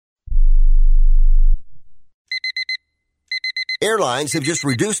Airlines have just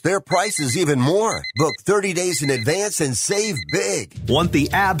reduced their prices even more. Book 30 days in advance and save big. Want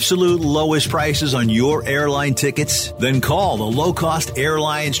the absolute lowest prices on your airline tickets? Then call the Low Cost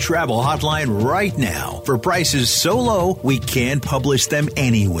Airlines Travel Hotline right now for prices so low we can't publish them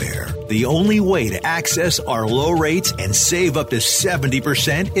anywhere. The only way to access our low rates and save up to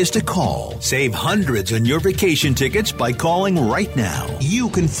 70% is to call. Save hundreds on your vacation tickets by calling right now. You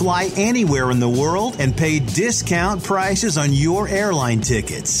can fly anywhere in the world and pay discount prices on your airline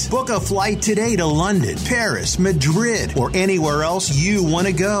tickets. Book a flight today to London, Paris, Madrid, or anywhere else you want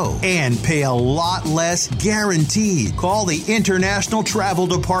to go and pay a lot less guaranteed. Call the International Travel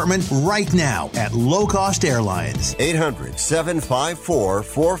Department right now at Low Cost Airlines.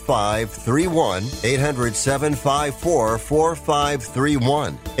 800-754-4531.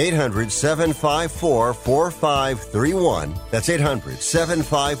 800-754-4531. 800-754-4531. That's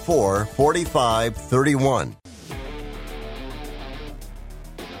 800-754-4531.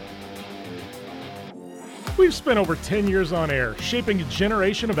 We've spent over 10 years on air, shaping a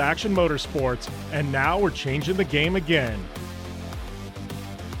generation of action motorsports, and now we're changing the game again.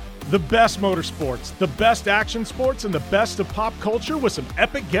 The best motorsports, the best action sports, and the best of pop culture with some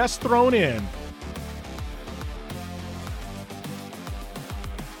epic guests thrown in.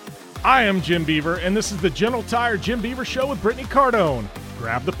 I am Jim Beaver, and this is the General Tire Jim Beaver Show with Brittany Cardone.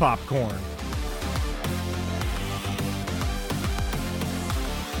 Grab the popcorn.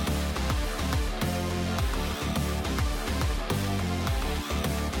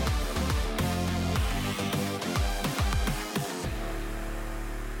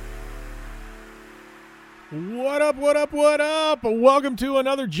 What up, what up, what up? Welcome to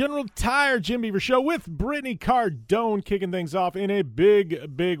another General Tire Jim Beaver Show with Brittany Cardone, kicking things off in a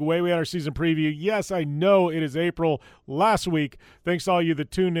big, big way. We had our season preview. Yes, I know it is April last week. Thanks to all you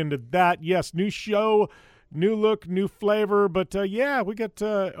that tuned into that. Yes, new show, new look, new flavor. But yeah, we got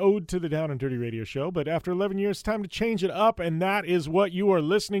Ode to the Down and Dirty Radio Show. But after 11 years, it's time to change it up, and that is what you are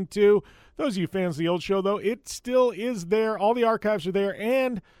listening to. Those of you fans of the old show, though, it still is there. All the archives are there,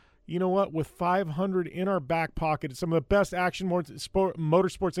 and you know what? With 500 in our back pocket, some of the best action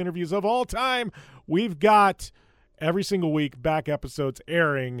motorsports interviews of all time, we've got every single week back episodes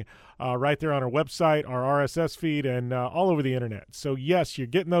airing right there on our website, our RSS feed, and all over the internet. So, yes, you're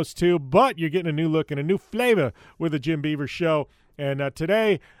getting those too, but you're getting a new look and a new flavor with the Jim Beaver Show. And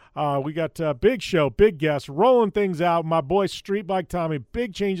today, we got a big show, big guests, rolling things out. My boy Street Bike Tommy,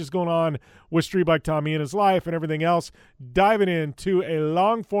 big changes going on with Street Bike Tommy in his life and everything else. Diving into a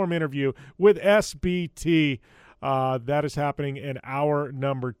long-form interview with SBT. That is happening in hour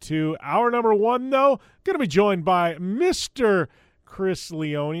number 2. Hour number 1, though, going to be joined by Mr. Chris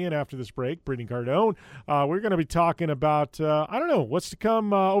Leone. And after this break, Brittany Cardone, we're going to be talking about, I don't know, what's to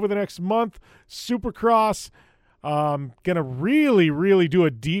come over the next month. Supercross. Going to really do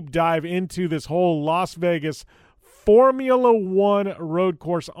a deep dive into this whole Las Vegas Formula One road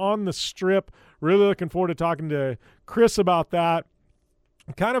course on the Strip. Really looking forward to talking to Chris about that.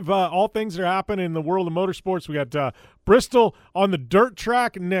 Kind of all things that are happening in the world of motorsports. We got Bristol on the dirt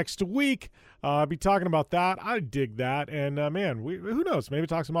track next week. I'll be talking about that. I dig that. And, man, who knows? Maybe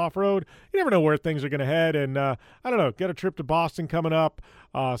talk some off-road. You never know where things are going to head. And, I don't know, get a trip to Boston coming up,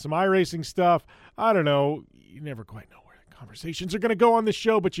 some iRacing stuff. I don't know. You never quite know where the conversations are going to go on this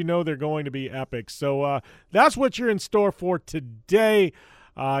show, but you know they're going to be epic. So that's what you're in store for today.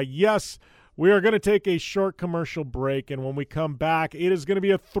 Yes, we are going to take a short commercial break, and when we come back, it is going to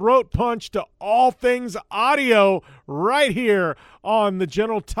be a throat punch to all things audio right here on the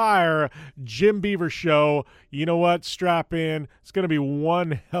General Tire Jim Beaver Show. You know what? Strap in. It's going to be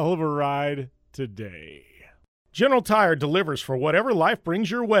one hell of a ride today. General Tire delivers for whatever life brings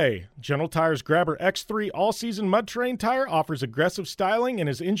your way. General Tire's Grabber X3 all-season mud terrain tire offers aggressive styling and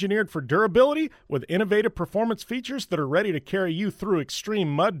is engineered for durability with innovative performance features that are ready to carry you through extreme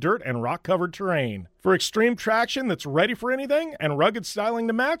mud, dirt, and rock-covered terrain. For extreme traction that's ready for anything and rugged styling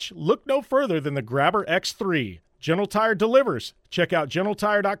to match, look no further than the Grabber X3. General Tire delivers. Check out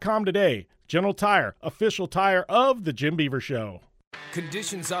GeneralTire.com today. General Tire, official tire of the Jim Beaver Show.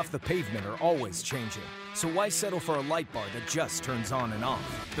 Conditions off the pavement are always changing, so why settle for a light bar that just turns on and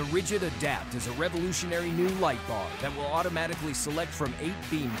off? The Rigid Adapt is a revolutionary new light bar that will automatically select from 8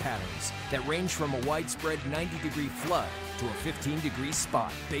 beam patterns that range from a widespread 90-degree flood to a 15-degree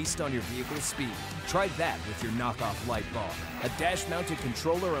spot based on your vehicle's speed. Try that with your knockoff light bar. A dash-mounted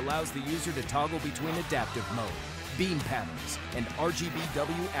controller allows the user to toggle between adaptive mode. beam patterns, and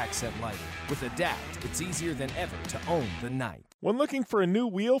RGBW accent lighting. With Adapt, it's easier than ever to own the night. When looking for a new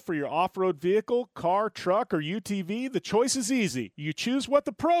wheel for your off-road vehicle, car, truck, or UTV, the choice is easy. You choose what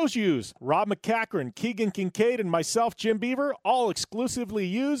the pros use. Rob McCachran, Keegan Kincaid, and myself, Jim Beaver, all exclusively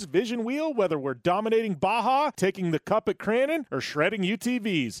use Vision Wheel, whether we're dominating Baja, taking the cup at Crandon, or shredding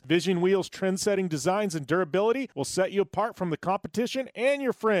UTVs. Vision Wheel's trend-setting designs and durability will set you apart from the competition and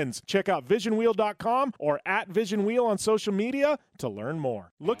your friends. Check out visionwheel.com or at Vision Wheel on social media to learn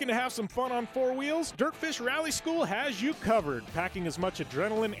more. Looking to have some fun on four wheels? Dirtfish Rally School has you covered. Packing as much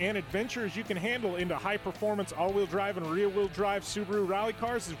adrenaline and adventure as you can handle into high-performance all-wheel drive and rear-wheel drive Subaru rally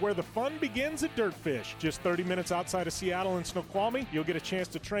cars is where the fun begins at Dirtfish. Just 30 minutes outside of Seattle in Snoqualmie, you'll get a chance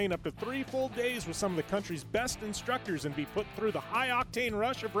to train up to 3 full days with some of the country's best instructors and be put through the high-octane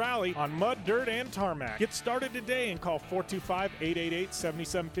rush of rally on mud, dirt, and tarmac. Get started today and call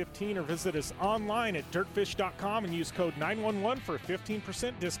 425-888-7715 or visit us online at dirtfish.com and use code 911 for a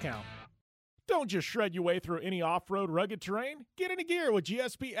 15% discount. Don't just shred your way through any off-road rugged terrain. Get into gear with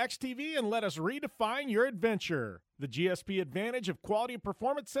GSP XTV and let us redefine your adventure. The GSP advantage of quality and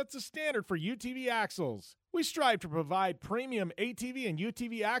performance sets a standard for UTV axles. We strive to provide premium ATV and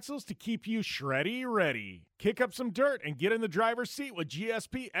UTV axles to keep you shreddy ready. Kick up some dirt and get in the driver's seat with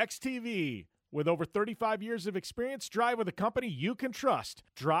GSP XTV. With over 35 years of experience, drive with a company you can trust.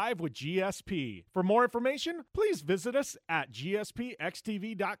 Drive with GSP. For more information, please visit us at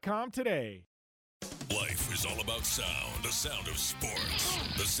gspxtv.com today. Life is all about sound. The sound of sports.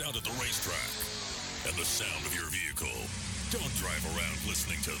 The sound at the racetrack. And the sound of your vehicle. Don't drive around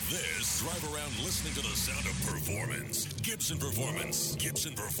listening to this. Drive around listening to the sound of performance. Gibson Performance.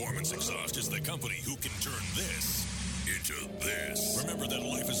 Gibson Performance Exhaust is the company who can turn this into this. Remember that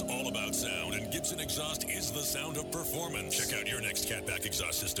life is all about sound, and Gibson Exhaust is the sound of performance. Check out your next catback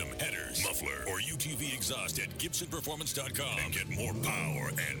exhaust system, headers, muffler, or UTV exhaust at GibsonPerformance.com and get more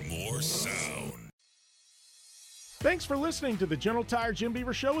power and more sound. Thanks for listening to the General Tire Jim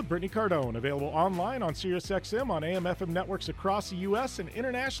Beaver Show with Brittany Cardone. Available online on SiriusXM on AM/FM networks across the U.S. and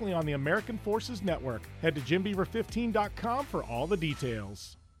internationally on the American Forces Network. Head to JimBeaver15.com for all the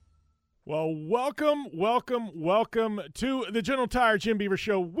details. Well, welcome to the General Tire Jim Beaver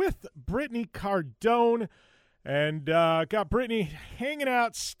Show with Brittany Cardone. And got Brittany hanging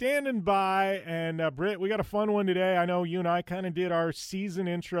out, standing by. And Britt, we got a fun one today. I know you and I kind of did our season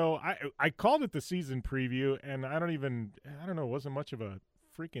intro. I called it the season preview, and I don't know, it wasn't much of a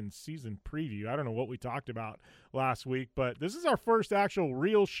freaking season preview. I don't know what we talked about last week, but this is our first actual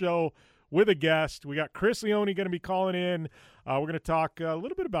real show with a guest. We got Chris Leone going to be calling in. We're going to talk a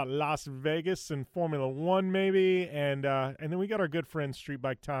little bit about Las Vegas and Formula One maybe, and then we got our good friend Street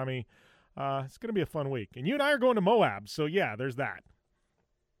Bike Tommy. It's going to be a fun week. And you and I are going to Moab, so yeah, there's that.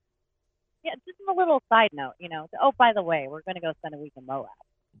 Yeah, just a little side note, Oh, by the way, we're going to go spend a week in Moab.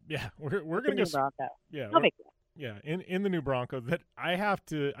 Yeah, we're going to go. Bronco. Yeah, no big deal. Yeah, in the new Bronco that I have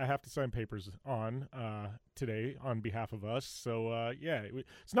to sign papers on today on behalf of us. So yeah,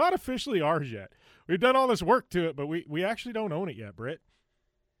 it's not officially ours yet. We've done all this work to it, but we actually don't own it yet, Britt.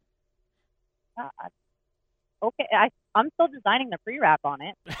 Okay, I'm still designing the pre-wrap on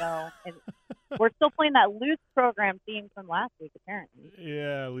it, so we're still playing that Loose program theme from last week, apparently.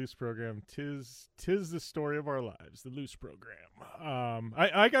 Yeah, Loose program. Tis the story of our lives, the Loose program.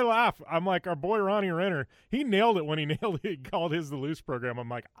 I gotta laugh. I'm like, our boy Ronnie Renner, he nailed it when he nailed it. He called his the Loose program. I'm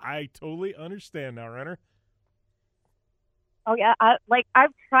like, I totally understand now, Renner. Oh yeah,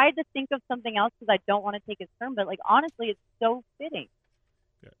 I've tried to think of something else because I don't want to take his term, but honestly, it's so fitting.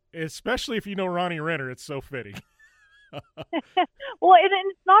 Yeah. Especially if you know Ronnie Renner, it's so fitting. Well,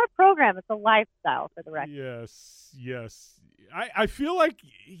 it's not a program; it's a lifestyle, for the record. Yes. I feel like,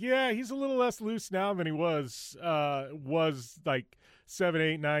 yeah, he's a little less loose now than he was like 7,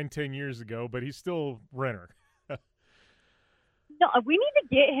 8, 9, 10 years ago, but he's still Renner. No, we need to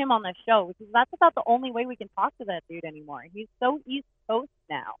get him on the show because that's about the only way we can talk to that dude anymore. He's so East Coast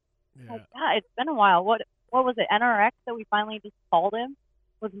now. Yeah. God, it's been a while. What was it? NRX that we finally just called him?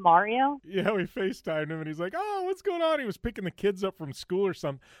 Was Mario? Yeah, we FaceTimed him, and he's like, oh, what's going on? He was picking the kids up from school or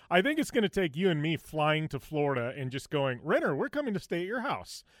something. I think it's going to take you and me flying to Florida and just going, Renner, we're coming to stay at your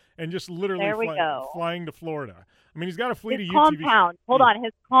house, and just literally flying to Florida. I mean, he's got a fleet his of UTVs. Compound. Hold on,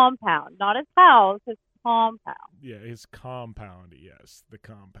 his compound. Not his house, his compound. Yeah, his compound, yes, the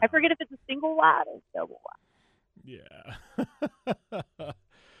compound. I forget if it's a single wide or double wide. Yeah.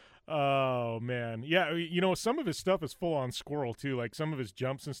 Oh, man. Yeah, some of his stuff is full-on squirrel, too. Like, some of his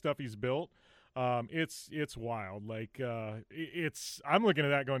jumps and stuff he's built, it's wild. Like, I'm looking at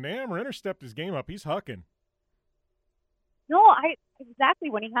that going, damn, Renner stepped his game up. He's hucking. No, exactly.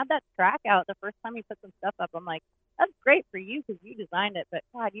 When he had that track out the first time he put some stuff up, I'm like, great for you because you designed it, but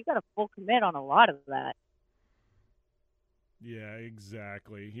God, you got a full commit on a lot of that. Yeah,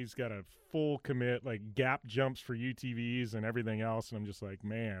 exactly. He's got a full commit, like gap jumps for UTVs and everything else. And I'm just like,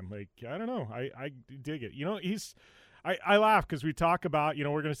 man, like, I don't know. I dig it. You know, I laugh because we talk about, you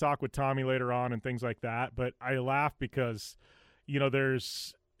know, we're going to talk with Tommy later on and things like that. But I laugh because, you know,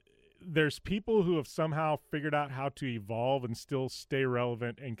 there's people who have somehow figured out how to evolve and still stay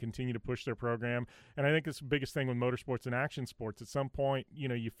relevant and continue to push their program. And I think it's the biggest thing with motorsports and action sports. At some point, you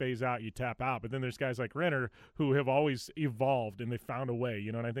know, you phase out, you tap out. But then there's guys like Renner who have always evolved and they found a way,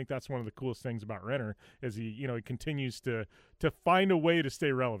 you know, and I think that's one of the coolest things about Renner is he continues to find a way to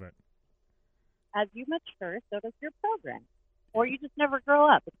stay relevant. As you mature, so does your program. Or you just never grow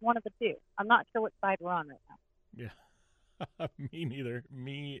up. It's one of the two. I'm not sure what side we're on right now. Yeah. Me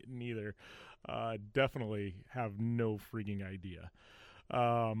neither. Definitely have no freaking idea.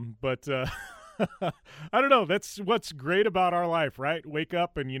 But I don't know. That's what's great about our life, right? Wake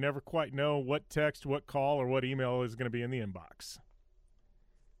up and you never quite know what text, what call, or what email is going to be in the inbox.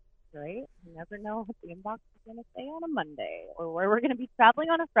 Right? You never know what the inbox is going to say on a Monday or where we're going to be traveling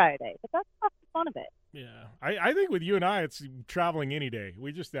on a Friday. But that's half the fun of it. Yeah. I think with you and I, it's traveling any day.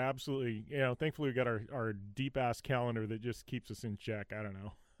 We just absolutely, you know, thankfully we got our deep-ass calendar that just keeps us in check. I don't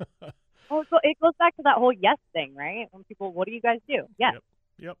know. Oh, so it goes back to that whole yes thing, right? When people, what do you guys do? Yes.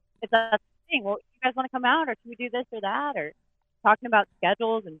 Yep. It's a thing. Well, you guys want to come out or can we do this or that? Or talking about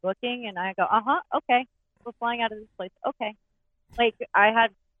schedules and booking. And I go, okay. We're flying out of this place. Okay. Like I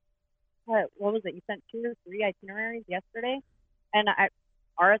had, what was it? You sent 2 or 3 itineraries yesterday, and I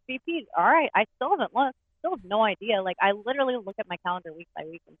RSVP'd. All right, I still haven't looked. Still have no idea. Like I literally look at my calendar week by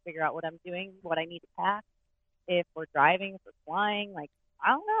week and figure out what I'm doing, what I need to pack, if we're driving, if we're flying. Like I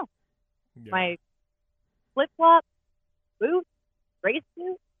don't know. Yeah. My flip flop, boots, race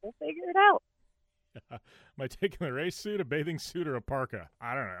suit. We'll figure it out. Am I taking a race suit, a bathing suit, or a parka?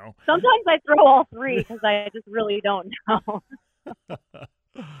 I don't know. Sometimes I throw all 3 because I just really don't know.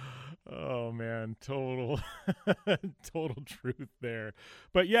 Oh man, total truth there.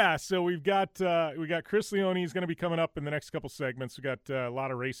 But yeah, so we got Chris Leone. He's going to be coming up in the next couple segments. We got a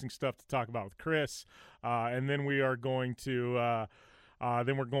lot of racing stuff to talk about with Chris, and then we are going to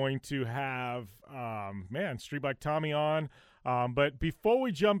have Street Bike Tommy on. But before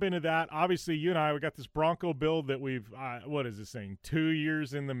we jump into that, obviously you and I, we got this Bronco build that we've, what is this thing? 2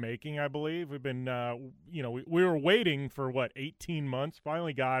 years in the making, I believe. We've been, we were waiting for 18 months,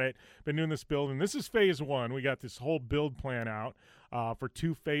 finally got it, been doing this build. And this is phase 1. We got this whole build plan out, for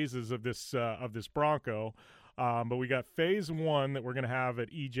 2 phases of this Bronco. But we got phase 1 that we're going to have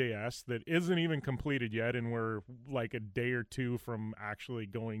at EJS that isn't even completed yet. And we're like a day or 2 from actually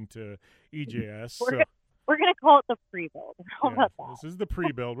going to EJS. We're going to call it the pre-build. How about that? This is the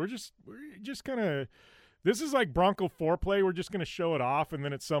pre-build. We're just kind of – this is like Bronco foreplay. We're just going to show it off, and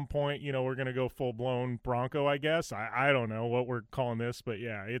then at some point, you know, we're going to go full-blown Bronco, I guess. I don't know what we're calling this, but,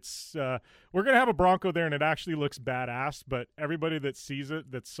 yeah, it's we're going to have a Bronco there, and it actually looks badass, but everybody that sees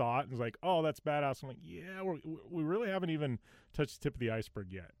it, that saw it, is like, oh, that's badass. I'm like, yeah, we really haven't even touched the tip of the iceberg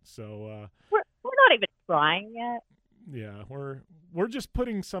yet. So we're not even trying yet. Yeah, we're just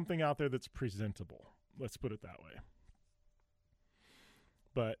putting something out there that's presentable. Let's put it that way.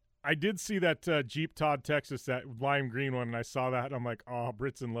 But I did see that Jeep Todd Texas, that lime green one, and I saw that, and I'm like, oh,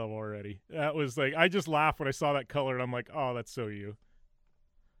 Britt's in love already. That was like, I just laughed when I saw that color, and I'm like, oh, that's so you.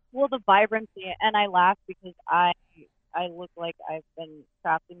 Well, the vibrancy, and I laugh because I look like I've been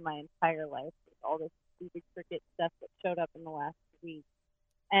crafting my entire life with all this stupid cricket stuff that showed up in the last week.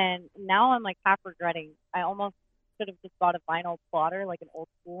 And now I'm like half regretting. I almost should have just bought a vinyl plotter, like an old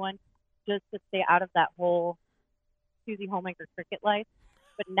school one, just to stay out of that whole Susie Homemaker cricket life.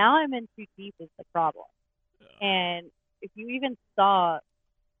 But now I'm in too deep is the problem. And if you even saw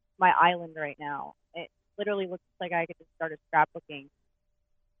my island right now, it literally looks like I could just start a scrapbooking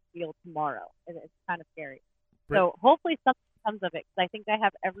deal tomorrow. It's kind of scary. So hopefully something comes of it, because I think I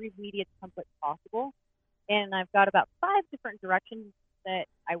have every media template possible. And I've got about 5 different directions that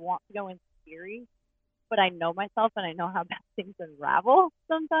I want to go in theory. But I know myself, and I know how bad things unravel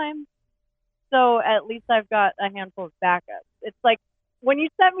sometimes. So at least I've got a handful of backups. It's like when you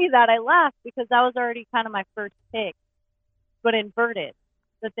sent me that, I laughed because that was already kind of my first pick, but inverted.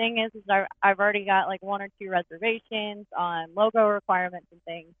 The thing is I've already got like 1 or 2 reservations on logo requirements and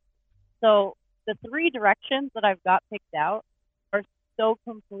things. So the 3 directions that I've got picked out are so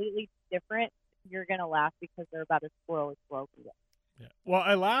completely different. You're going to laugh because they're about as squirrel as squirrel can get. Yeah. Well,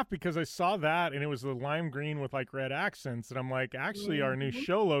 I laugh because I saw that and it was the lime green with like red accents. And I'm like, actually, our new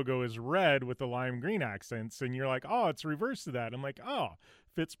show logo is red with the lime green accents. And you're like, oh, it's reverse to that. I'm like, oh,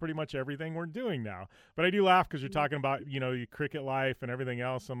 fits pretty much everything we're doing now. But I do laugh because you're talking about, your cricket life and everything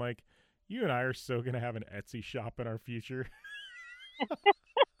else. I'm like, you and I are so going to have an Etsy shop in our future.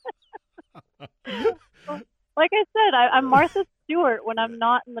 Like I said, I'm Martha Stewart when I'm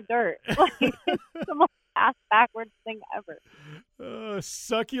not in the dirt. Like, it's the most ass-backwards thing ever.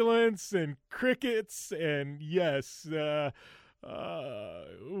 Succulents and crickets, and yes, we're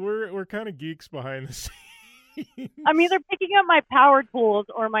kind of geeks behind the scenes. I'm either picking up my power tools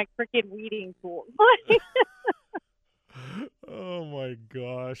or my cricket weeding tools. Oh my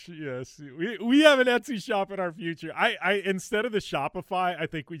gosh, yes. We have an Etsy shop in our future. I instead of the Shopify, I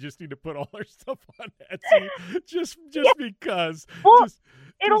think we just need to put all our stuff on Etsy just because. Well,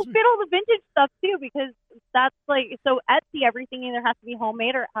 it'll fit all the vintage stuff too, because that's like, so Etsy, everything either has to be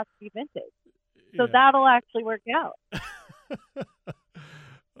homemade or it has to be vintage. So that'll actually work out.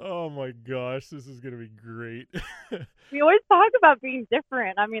 Oh my gosh, this is going to be great. We always talk about being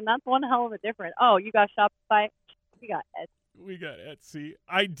different. I mean, that's one hell of a difference. Oh, you got Shopify? We got Etsy.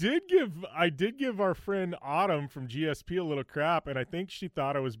 I did give our friend Autumn from GSP a little crap, and I think she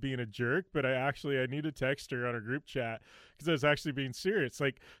thought I was being a jerk, but I need to text her on our group chat because I was actually being serious.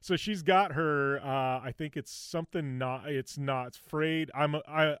 Like, so she's got her, I think it's something it's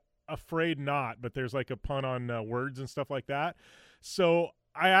afraid not, but there's like a pun on words and stuff like that. So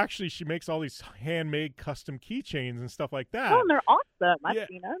she makes all these handmade custom keychains and stuff like that. Oh, and they're awesome. I've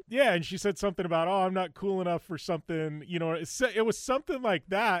seen them. Yeah, and she said something about, I'm not cool enough for something, it was something like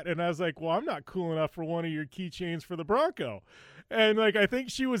that. And I was like, well, I'm not cool enough for one of your keychains for the Bronco. And like, I think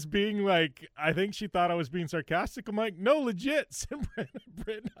she was being like, I think she thought I was being sarcastic. I'm like, no, legit, send Britt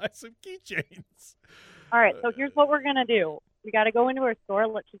and I some keychains. All right, so here's what we're going to do. We got to go into our store.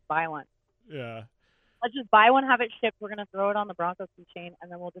 Let's just buy one. Yeah. Let's just buy one, have it shipped. We're going to throw it on the Bronco keychain,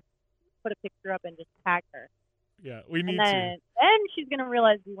 and then we'll just put a picture up and just tag her. Yeah, we need to. Then she's going to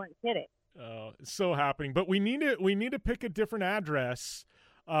realize we weren't kidding. Oh, it's so happening. But we need to pick a different address.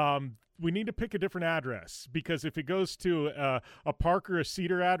 We need to pick a different address because if it goes to a Park or a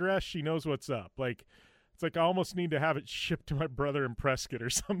Cedar address, she knows what's up. Like, it's like I almost need to have it shipped to my brother in Prescott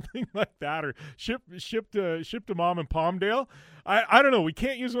or something like that, or shipped to mom in Palmdale. I don't know. We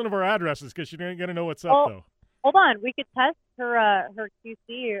can't use one of our addresses because she ain't gonna know what's up though. Hold on, we could test her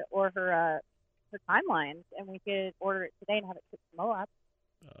QC or her timelines, and we could order it today and have it shipped to Moab.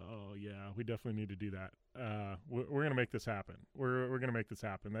 Oh yeah, we definitely need to do that. We're gonna make this happen. We're gonna make this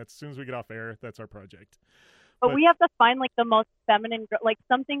happen. That's as soon as we get off air. That's our project. But we have to find like the most feminine, like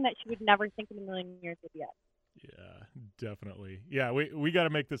something that she would never think in a million years would be. Yeah, definitely. Yeah, we got to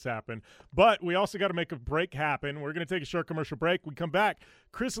make this happen. But we also got to make a break happen. We're going to take a short commercial break. We come back.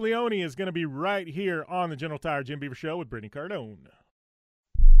 Chris Leone is going to be right here on the General Tire Jim Beaver Show with Brittany Cardone.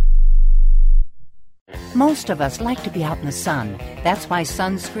 Most of us like to be out in the sun. That's why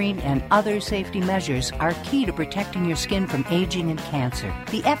sunscreen and other safety measures are key to protecting your skin from aging and cancer.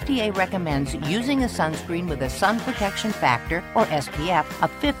 The FDA recommends using a sunscreen with a sun protection factor, or SPF, of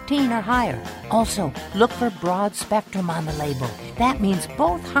 15 or higher. Also, look for broad spectrum on the label. That means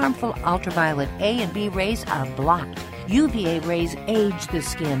both harmful ultraviolet A and B rays are blocked. UVA rays age the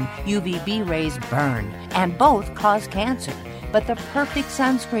skin, UVB rays burn, and both cause cancer. But the perfect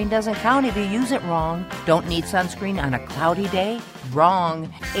sunscreen doesn't count if you use it wrong. Don't need sunscreen on a cloudy day?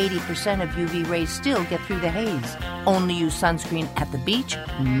 Wrong. 80% of UV rays still get through the haze. Only use sunscreen at the beach?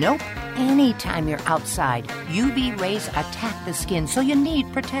 Nope. Anytime you're outside, UV rays attack the skin, so you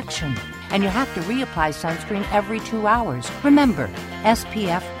need protection. And you have to reapply sunscreen every 2 hours. Remember,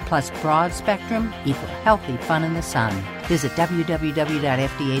 SPF plus broad spectrum equal healthy fun in the sun. Visit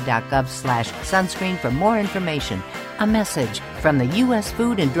www.fda.gov/sunscreen for more information. A message from the U.S.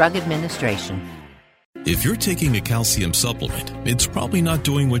 Food and Drug Administration. If you're taking a calcium supplement, it's probably not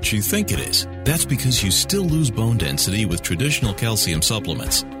doing what you think it is. That's because you still lose bone density with traditional calcium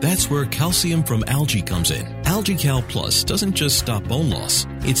supplements. That's where calcium from algae comes in. AlgaeCal Plus doesn't just stop bone loss.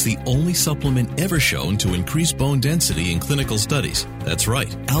 It's the only supplement ever shown to increase bone density in clinical studies. That's right.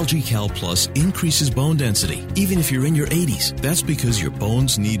 AlgaeCal Plus increases bone density, even if you're in your 80s. That's because your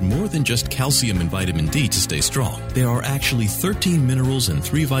bones need more than just calcium and vitamin D to stay strong. There are actually 13 minerals and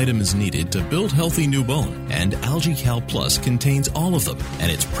 3 vitamins needed to build healthy new bone, and AlgaeCal Plus contains all of them,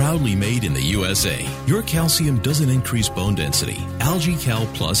 and it's proudly made in the USA. Your calcium doesn't increase bone density.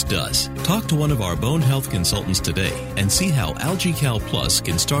 AlgaeCal Plus does. Talk to one of our bone health consultants today and see how AlgaeCal Plus can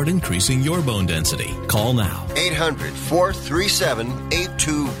can start increasing your bone density. Call now.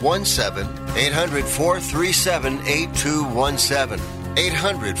 800-437-8217. 800-437-8217.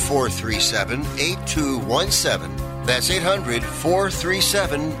 800-437-8217. That's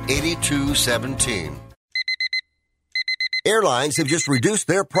 800-437-8217. Airlines have just reduced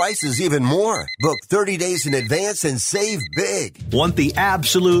their prices even more. Book 30 days in advance and save big. Want the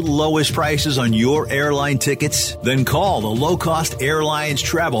absolute lowest prices on your airline tickets? Then call the Low Cost Airlines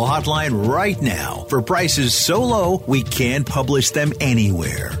Travel Hotline right now for prices so low we can't publish them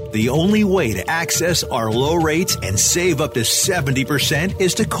anywhere. The only way to access our low rates and save up to 70%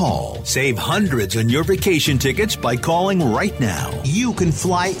 is to call. Save hundreds on your vacation tickets by calling right now. You can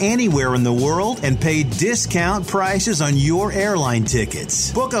fly anywhere in the world and pay discount prices on your airline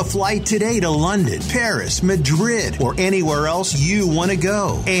tickets. Book a flight today to London, Paris, Madrid, or anywhere else you want to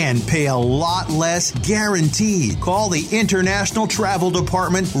go. And pay a lot less guaranteed. Call the International Travel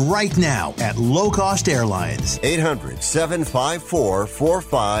Department right now at Low Cost Airlines.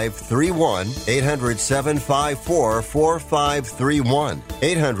 800-754-4531. 800-754-4531.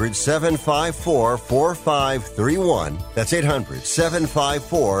 800-754-4531. That's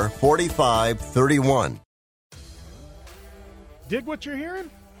 800-754-4531. Dig what you're hearing?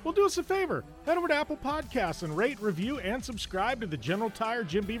 Well, do us a favor. Head over to Apple Podcasts and rate, review, and subscribe to the General Tire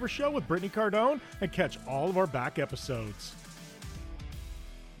Jim Beaver Show with Brittany Cardone and catch all of our back episodes.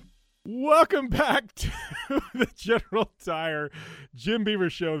 Welcome back to the General Tire Jim Beaver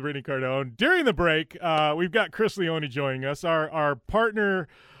Show with Brittany Cardone. During the break, we've got Chris Leone joining us, our partner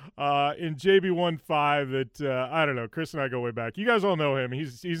in JB15 that, I don't know, Chris and I go way back. You guys all know him.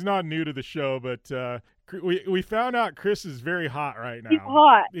 He's not new to the show, but we found out Chris is very hot right now.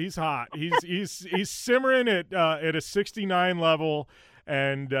 He's hot. He's simmering at a 69 level.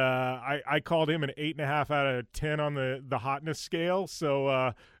 And I called him an 8.5 out of 10 on the hotness scale.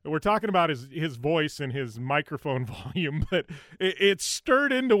 So we're talking about his voice and his microphone volume, but it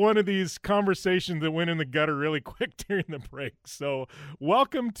stirred into one of these conversations that went in the gutter really quick during the break. So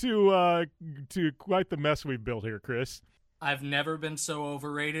welcome to quite the mess we've built here, Chris. I've never been so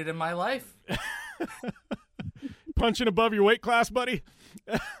overrated in my life. Punching above your weight class, buddy?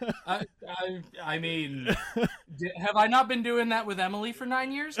 I mean, have I not been doing that with Emily for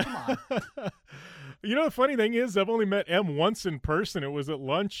 9 years? Come on. You know, the funny thing is, I've only met Em once in person. It was at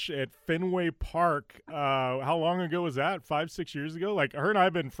lunch at Fenway Park. How long ago was that? 5-6 years ago? Like, her and I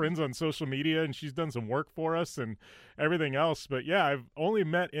have been friends on social media, and she's done some work for us and everything else. But, yeah, I've only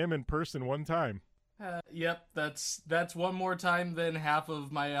met Em in person one time. Yep, that's one more time than half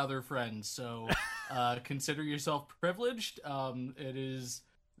of my other friends. So consider yourself privileged.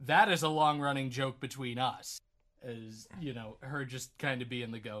 That is a long running joke between us, as you know, her just kind of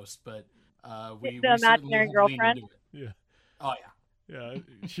being the ghost. But we the imaginary girlfriend. Yeah. Oh yeah. Yeah,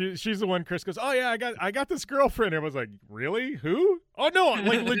 she's the one. Chris goes, oh yeah, I got this girlfriend. Everyone's like, really? Who? Oh no,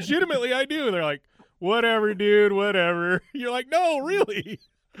 like legitimately, I do. They're like, whatever, dude, whatever. You're like, no, really.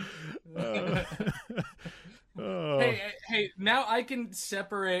 Hey, now I can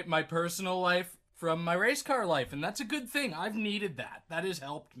separate my personal life from my race car life, and that's a good thing. I've needed that. That has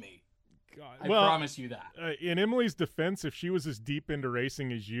helped me. God. I promise you that. In Emily's defense, if she was as deep into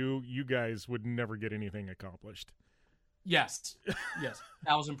racing as you guys would never get anything accomplished. Yes,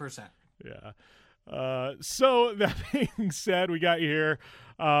 1,000%. Yeah. So that being said, we got you here.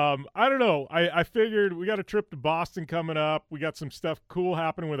 I don't know. I figured we got a trip to Boston coming up. We got some stuff cool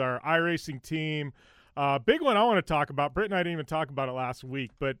happening with our iRacing team. Big one I want to talk about. Britt and I didn't even talk about it last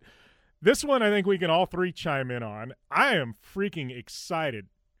week, but this one I think we can all three chime in on. I am freaking excited.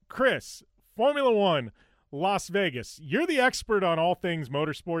 Chris, Formula One, Las Vegas. You're the expert on all things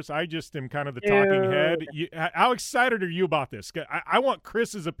motorsports. I just am kind of the talking head. How excited are you about this? I want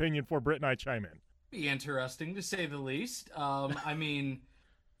Chris's opinion before Britt and I chime in. Be interesting, to say the least. I mean,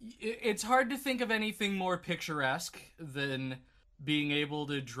 it's hard to think of anything more picturesque than being able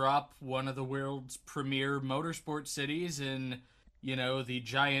to drop one of the world's premier motorsport cities in, you know, the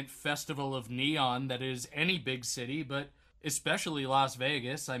giant festival of neon that is any big city, but especially Las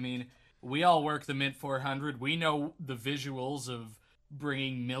Vegas. I mean, we all work the Mint 400. We know the visuals of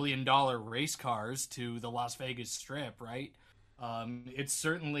bringing $1 million race cars to the Las Vegas Strip, right? It's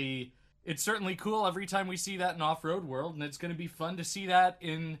certainly cool every time we see that in off-road world, and it's going to be fun to see that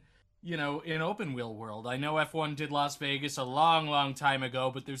in open wheel world. I know F1 did Las Vegas a long, long time ago,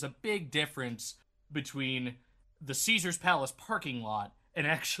 but there's a big difference between the Caesars Palace parking lot and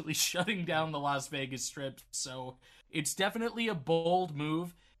actually shutting down the Las Vegas Strip. So it's definitely a bold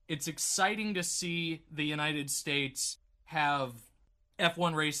move. It's exciting to see the United States have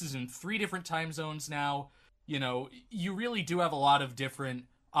F1 races in 3 different time zones now. you really do have a lot of different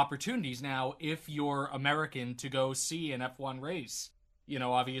opportunities now if you're American to go see an F1 race.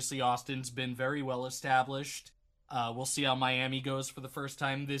 Obviously Austin's been very well established. We'll see how Miami goes for the first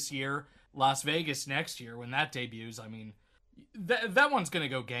time this year. Las Vegas next year when that debuts. I mean, that one's going to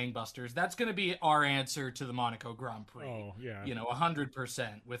go gangbusters. That's going to be our answer to the Monaco Grand Prix. Oh, yeah. 100%.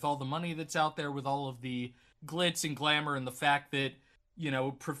 With all the money that's out there, with all of the glitz and glamour, and the fact that,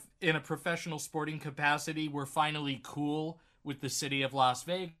 in a professional sporting capacity, we're finally cool with the city of Las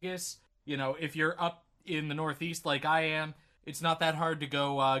Vegas. If you're up in the Northeast like I am, it's not that hard to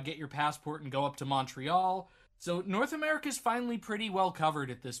go get your passport and go up to Montreal. So North America's finally pretty well covered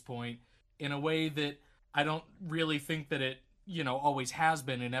at this point in a way that I don't really think that it, always has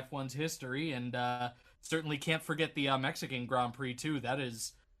been in F1's history. And certainly can't forget the Mexican Grand Prix, too. That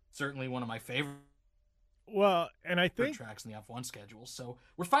is certainly one of my favorite and I think tracks in the F1 schedule. So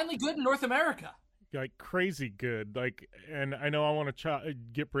we're finally good in North America. Like crazy good. And I know I want to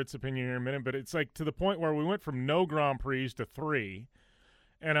get Britt's opinion here in a minute, but it's like to the point where we went from no Grand Prix to 3.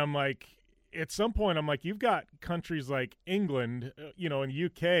 And I'm like, at some point, I'm like, you've got countries like England, and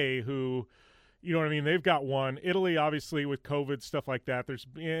UK who, you know what I mean? They've got one. Italy, obviously, with COVID, stuff like that.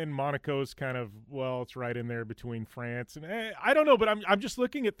 Monaco's kind of, it's right in there between France. And I don't know, but I'm just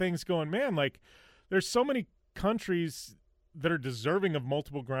looking at things going, man, like there's so many countries that are deserving of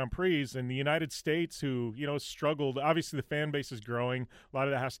multiple Grand Prix, and the United States who, struggled. Obviously, the fan base is growing. A lot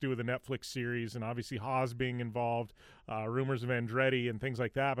of that has to do with the Netflix series and obviously Haas being involved, rumors of Andretti and things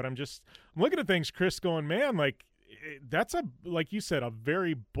like that. But I'm looking at things, Chris, going, man, like that's like you said, a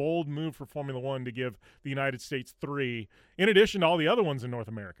very bold move for Formula One to give the United States 3, in addition to all the other ones in North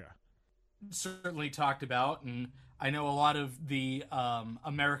America. Certainly talked about, and I know a lot of the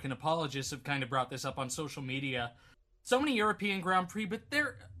American apologists have kind of brought this up on social media. So many European Grand Prix, but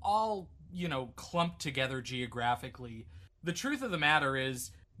they're all, clumped together geographically. The truth of the matter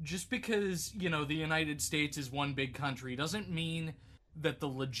is, just because, the United States is one big country doesn't mean that the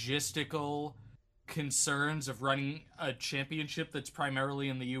logistical concerns of running a championship that's primarily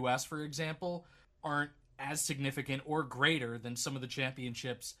in the U.S., for example, aren't as significant or greater than some of the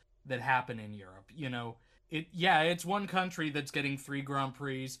championships that happen in Europe. It's one country that's getting 3 Grand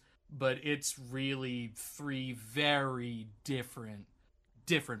Prix, but it's really 3 very different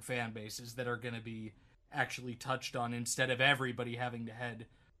fan bases that are going to be actually touched on instead of everybody having to head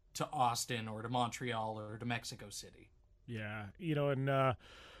to Austin or to Montreal or to Mexico City. Yeah, and I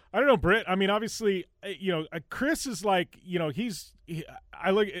don't know, Britt. I mean, obviously, Chris is like,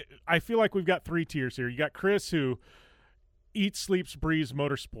 I feel like we've got 3 tiers here. You got Chris who eats, sleeps, breathes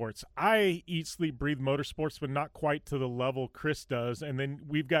motorsports. I eat, sleep, breathe motorsports, but not quite to the level Chris does. And then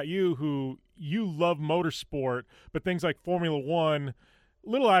we've got you who you love motorsport, but things like Formula One, a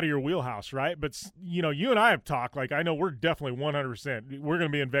little out of your wheelhouse, right? But, you and I have talked, like, I know we're definitely 100%. We're going to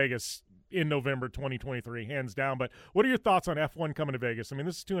be in Vegas in November 2023, hands down. But what are your thoughts on F1 coming to Vegas? I mean,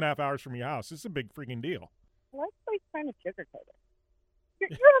 this is 2.5 hours from your house. This is a big freaking deal. Well, that's why he's trying to sugarcoat it. You're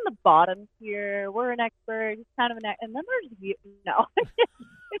on the bottom here. We're an expert. He's kind of an expert. And then there's you. No.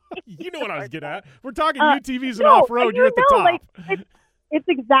 You know what I was getting at. We're talking UTVs and off-road. You're at the top. Like, it's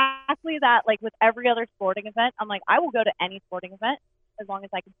exactly that. Like with every other sporting event, I'm like, I will go to any sporting event as long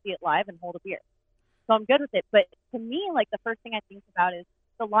as I can see it live and hold a beer. So I'm good with it. But to me, like the first thing I think about is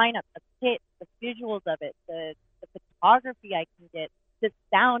the lineup, the pit, the visuals of it, the photography I can get, the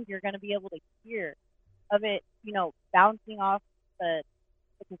sound you're going to be able to hear of it, bouncing off the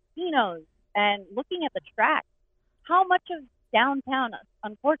casinos and looking at the track. How much of downtown,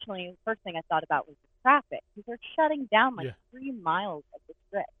 unfortunately, the first thing I thought about was the traffic, because they're shutting down 3 miles of the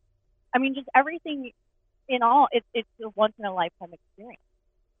strip. I mean, just everything in all, it's a once-in-a-lifetime experience.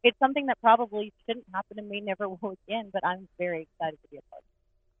 It's something that probably shouldn't happen and may never will again, but I'm very excited to be a part of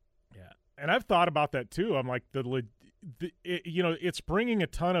it. Yeah, and I've thought about that too. I'm like, it's bringing a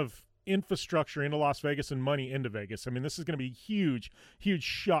ton of infrastructure into Las Vegas and money into Vegas. I mean, this is going to be huge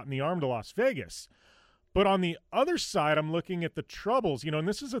shot in the arm to Las Vegas. But on the other side, I'm looking at the troubles, and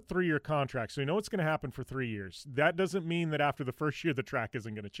this is a 3-year contract, so what's going to happen for 3 years. That doesn't mean that after the first year, the track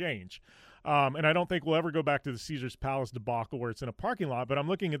isn't going to change. And I don't think we'll ever go back to the Caesars Palace debacle where it's in a parking lot, but I'm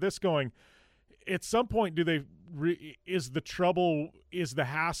looking at this going, at some point, is the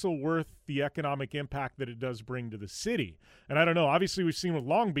hassle worth the economic impact that it does bring to the city? And I don't know. Obviously, we've seen with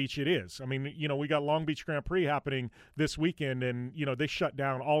Long Beach, it is. I mean, we got Long Beach Grand Prix happening this weekend, and they shut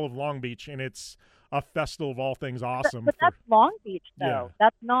down all of Long Beach, and it's a festival of all things awesome. But that's Long Beach, though. Yeah.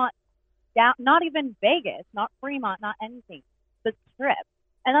 That's not even Vegas, not Fremont, not anything. The Strip,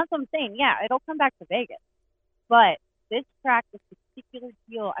 and that's what I'm saying. Yeah, it'll come back to Vegas, but this track, this particular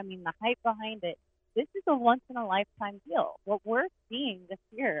deal, I mean, the hype behind it, this is a once-in-a-lifetime deal. What we're seeing this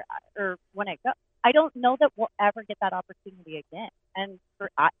year, or when it goes, I don't know that we'll ever get that opportunity again. And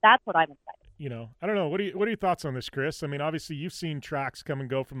that's what I'm excited. You know, I don't know. What are your thoughts on this, Chris? I mean, obviously you've seen tracks come and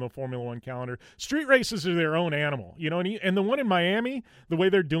go from the Formula One calendar. Street races are their own animal, you know, and the one in Miami, the way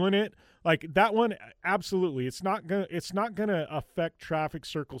they're doing it, like that one, absolutely, it's not gonna affect traffic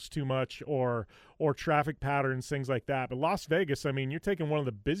circles too much or traffic patterns, things like that. But Las Vegas, I mean, you're taking one of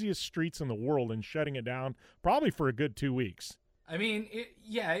the busiest streets in the world and shutting it down probably for a good 2 weeks. I mean,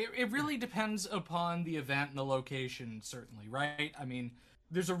 it really depends upon the event and the location, certainly, right? I mean,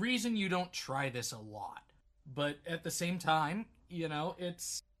 there's a reason you don't try this a lot. But at the same time, you know,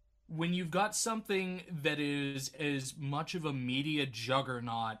 it's when you've got something that is as much of a media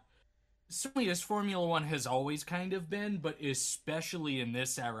juggernaut, certainly as Formula One has always kind of been, but especially in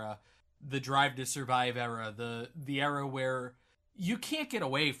this era, the Drive to Survive era, the era where you can't get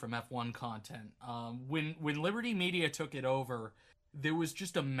away from F1 content. When Liberty Media took it over, there was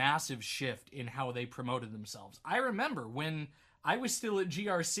just a massive shift in how they promoted themselves. I remember when I was still at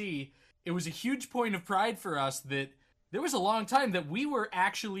GRC, it was a huge point of pride for us that there was a long time that we were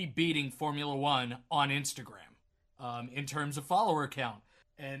actually beating Formula One on Instagram in terms of follower count.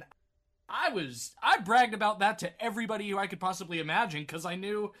 And I bragged about that to everybody who I could possibly imagine because I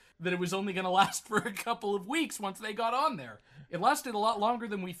knew that it was only going to last for a couple of weeks once they got on there. It lasted a lot longer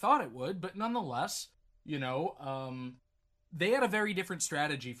than we thought it would, but nonetheless, you know, they had a very different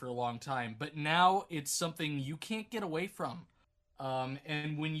strategy for a long time, but now it's something you can't get away from.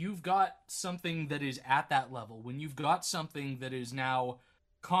 And when you've got something that is at that level, when you've got something that is now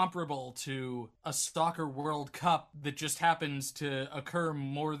comparable to a soccer World Cup that just happens to occur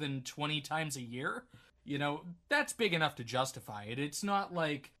more than 20 times a year, you know, that's big enough to justify it. It's not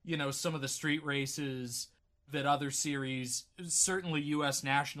like, you know, some of the street races that other series, certainly U.S.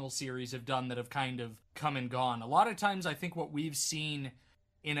 national series, have done that have kind of come and gone. A lot of times I think what we've seen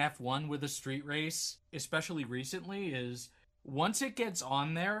in F1 with a street race, especially recently, is once it gets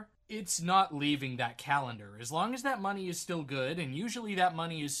on there, it's not leaving that calendar. As long as that money is still good, and usually that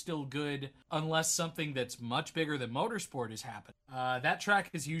money is still good unless something that's much bigger than motorsport has happened. That track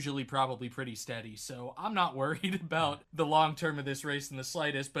is usually probably pretty steady, so I'm not worried about the long term of this race in the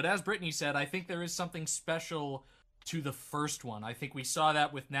slightest. But as Brittany said, I think there is something special to the first one. I think we saw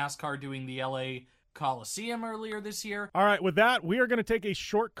that with NASCAR doing the LA Coliseum earlier this year. All right, with that, we are going to take a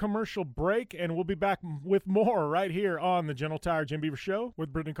short commercial break, and we'll be back with more right here on the General Tire Jim Beaver Show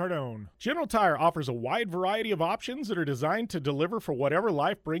with Brittany Cardone. General Tire offers a wide variety of options that are designed to deliver for whatever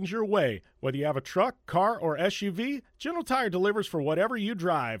life brings your way. Whether you have a truck, car, or SUV, General Tire delivers for whatever you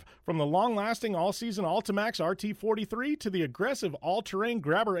drive. From the long-lasting all-season Altimax RT43 to the aggressive all-terrain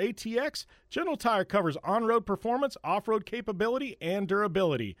Grabber ATX, General Tire covers on-road performance, off-road capability, and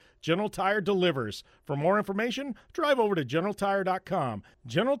durability. General Tire delivers. For more information, drive over to GeneralTire.com.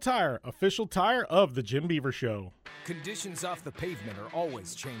 General Tire, official tire of the Jim Beaver Show. Conditions off the pavement are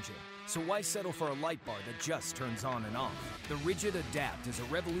always changing, so why settle for a light bar that just turns on and off? The Rigid Adapt is a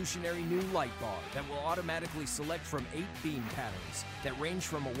revolutionary new light bar that will automatically select from 8 beam patterns that range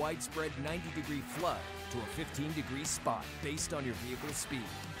from a widespread 90-degree flood to a 15-degree spot based on your vehicle's speed.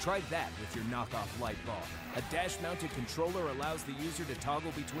 Try that with your knockoff light bar. A dash-mounted controller allows the user to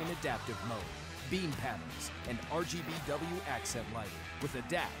toggle between adaptive mode, beam patterns, and RGBW accent lighting. With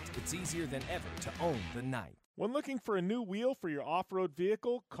Adapt, it's easier than ever to own the night. When looking for a new wheel for your off-road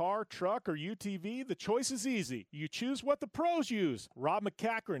vehicle, car, truck, or UTV, the choice is easy. You choose what the pros use. Rob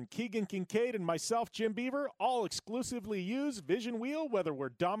McCachran, Keegan Kincaid, and myself, Jim Beaver, all exclusively use Vision Wheel, whether we're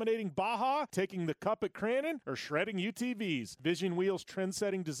dominating Baja, taking the cup at Crandon, or shredding UTVs. Vision Wheel's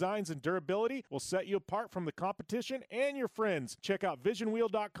trend-setting designs and durability will set you apart from the competition and your friends. Check out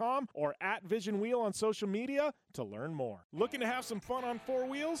visionwheel.com or @VisionWheel on social media to learn more. Looking to have some fun on four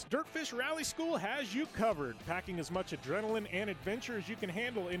wheels? Dirtfish Rally School has you covered. Packing as much adrenaline and adventure as you can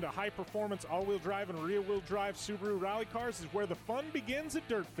handle into high-performance all-wheel drive and rear-wheel drive Subaru rally cars is where the fun begins at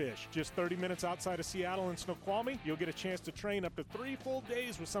Dirtfish. Just 30 minutes outside of Seattle and Snoqualmie, you'll get a chance to train up to 3 full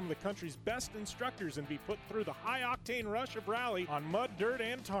days with some of the country's best instructors and be put through the high-octane rush of rally on mud, dirt,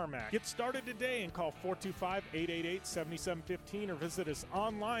 and tarmac. Get started today and call 425-888-7715 or visit us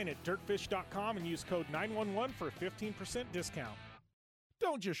online at dirtfish.com and use code 911 for a 15% discount.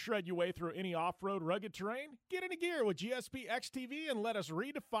 Don't just shred your way through any off-road rugged terrain. Get into gear with GSP XTV and let us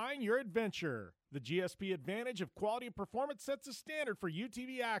redefine your adventure. The GSP advantage of quality and performance sets a standard for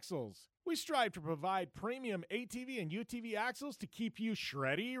UTV axles. We strive to provide premium ATV and UTV axles to keep you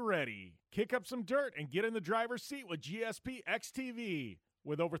shreddy ready. Kick up some dirt and get in the driver's seat with GSP XTV.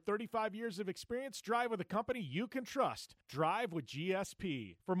 With over 35 years of experience, drive with a company you can trust. Drive with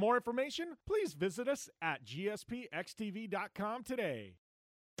GSP. For more information, please visit us at gspxtv.com today.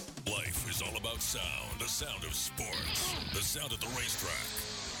 Life is all about sound. The sound of sports. The sound at the racetrack.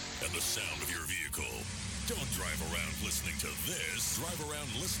 And the sound of your vehicle. Don't drive around listening to this. Drive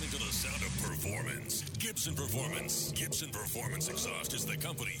around listening to the sound of performance. Gibson Performance. Gibson Performance Exhaust is the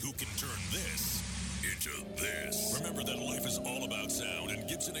company who can turn this into this. Remember that life is all about sound, and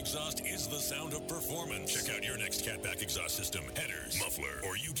Gibson Exhaust is the sound of performance. Check out your next catback exhaust system, headers, muffler,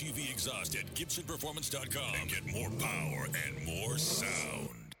 or UTV exhaust at GibsonPerformance.com and get more power and more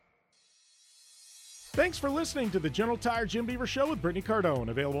sound. Thanks for listening to the General Tire Jim Beaver Show with Brittany Cardone.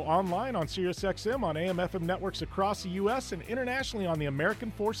 Available online on SiriusXM, on AM/FM networks across the U.S., and internationally on the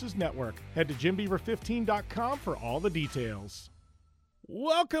American Forces Network. Head to JimBeaver15.com for all the details.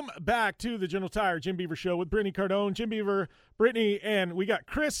 Welcome back to the General Tire Jim Beaver Show with Brittany Cardone, Jim Beaver, Brittany, and we got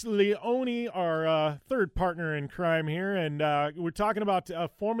Chris Leone, our third partner in crime here, and we're talking about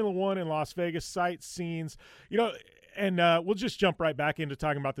Formula One in Las Vegas, sight scenes, and we'll just jump right back into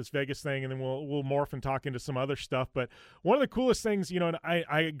talking about this Vegas thing, and then we'll morph and talk into some other stuff. But one of the coolest things, and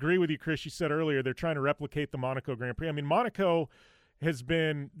I agree with you, Chris, you said earlier, they're trying to replicate the Monaco Grand Prix. I mean, Monaco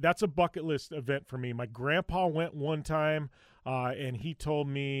that's a bucket list event for me. My grandpa went one time, and he told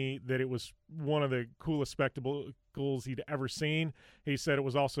me that it was one of the coolest spectacles he'd ever seen. He said it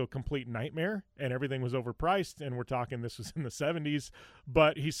was also a complete nightmare, and everything was overpriced, and we're talking this was in the 70s.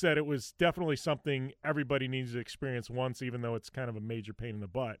 But he said it was definitely something everybody needs to experience once, even though it's kind of a major pain in the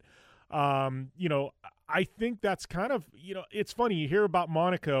butt. I think that's kind of, it's funny. You hear about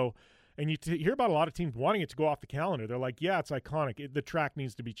Monaco, and you hear about a lot of teams wanting it to go off the calendar. They're like, yeah, it's iconic. The track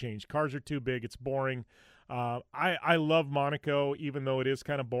needs to be changed. Cars are too big. It's boring. I love Monaco, even though it is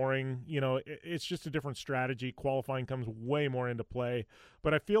kind of boring. It's just a different strategy. Qualifying comes way more into play.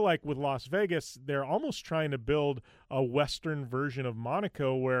 But I feel like with Las Vegas, they're almost trying to build a Western version of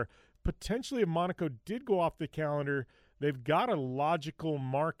Monaco where potentially if Monaco did go off the calendar, they've got a logical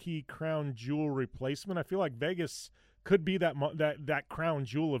marquee crown jewel replacement. I feel like Vegas could be that crown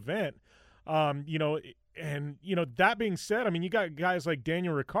jewel event. That being said, I mean, you got guys like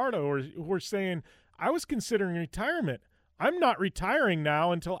Daniel Ricciardo who are saying, I was considering retirement. I'm not retiring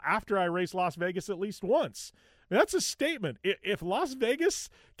now until after I race Las Vegas at least once. I mean, that's a statement. If Las Vegas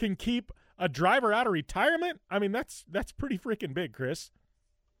can keep a driver out of retirement, I mean, that's pretty freaking big, Chris.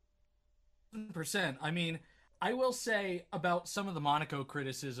 100%. I mean, I will say about some of the Monaco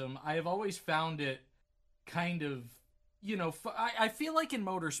criticism, I have always found it kind of, I feel like in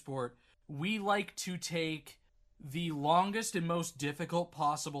motorsport, we like to take the longest and most difficult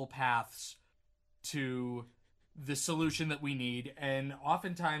possible paths to the solution that we need. And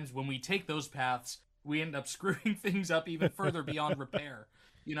oftentimes when we take those paths, we end up screwing things up even further beyond repair.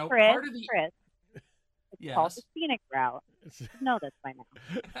 Chris, part of the... Chris, it's called the scenic route. You know this by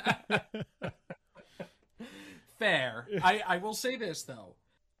now. Fair. I will say this, though.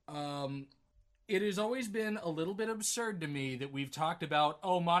 It has always been a little bit absurd to me that we've talked about,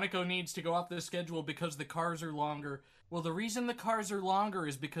 Monaco needs to go off the schedule because the cars are longer. Well, the reason the cars are longer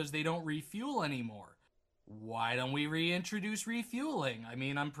is because they don't refuel anymore. Why don't we reintroduce refueling? I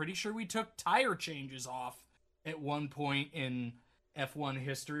mean, I'm pretty sure we took tire changes off at one point in F1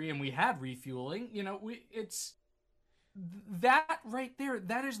 history, and we had refueling. It's that right there.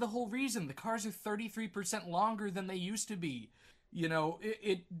 That is the whole reason. The cars are 33% longer than they used to be.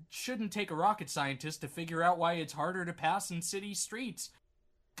 It shouldn't take a rocket scientist to figure out why it's harder to pass in city streets.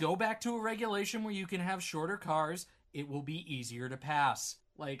 Go back to a regulation where you can have shorter cars. It will be easier to pass.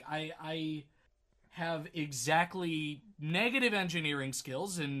 Like, I have exactly negative engineering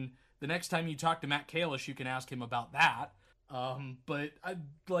skills, and the next time you talk to Matt Kalish, you can ask him about that.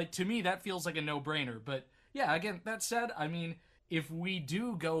 But to me, that feels like a no-brainer. But yeah, again, that said, I mean, if we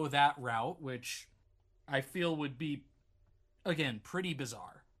do go that route, which I feel would be, again, pretty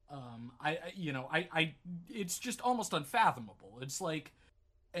bizarre. It's just almost unfathomable. It's like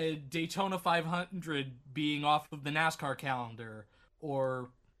a Daytona 500 being off of the NASCAR calendar, or,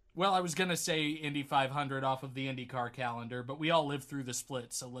 well, I was going to say Indy 500 off of the IndyCar calendar, but we all lived through the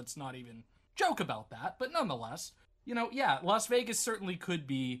split, so let's not even joke about that. But nonetheless, Las Vegas certainly could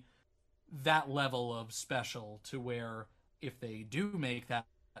be that level of special to where if they do make that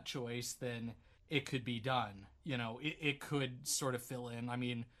choice, then it could be done. It could sort of fill in. I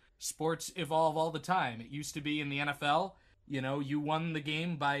mean, sports evolve all the time. It used to be in the NFL, you won the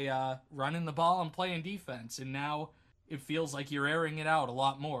game by running the ball and playing defense, and now it feels like you're airing it out a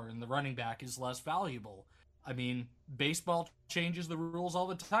lot more, and the running back is less valuable. I mean, baseball changes the rules all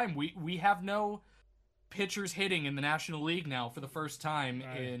the time. We have no pitchers hitting in the National League now for the first time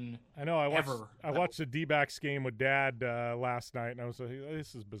in I know. I ever. watched the D-backs game with Dad last night, and I was like,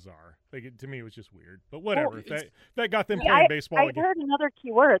 "This is bizarre." Like, to me, it was just weird. But whatever. That got them playing baseball I again. heard another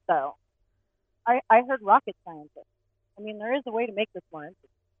key word though. I heard rocket scientist. I mean, there is a way to make this more interesting.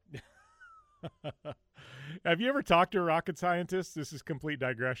 Have you ever talked to a rocket scientist? This is complete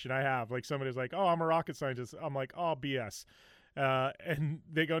digression. I have. Like, somebody's like, "Oh, I'm a rocket scientist." I'm like, "Oh, BS." And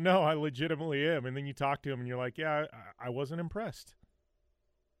they go, "No, I legitimately am." And then you talk to them and you're like, "Yeah, I wasn't impressed."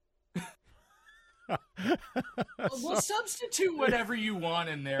 We'll substitute whatever you want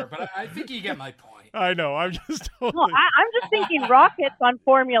in there, but I think you get my point. I know. I'm just totally... No, I'm just thinking rockets on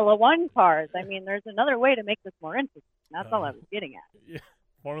Formula One cars. I mean, there's another way to make this more interesting. That's all I was getting at. Yeah.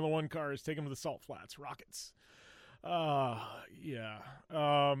 Formula One cars, take them to the salt flats, rockets. Yeah.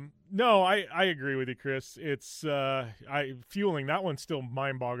 No, I agree with you, Chris. It's fueling. That one still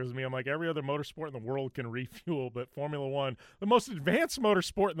mind boggles me. I'm like, every other motorsport in the world can refuel, but Formula One, the most advanced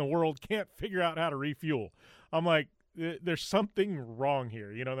motorsport in the world, can't figure out how to refuel. I'm like, there's something wrong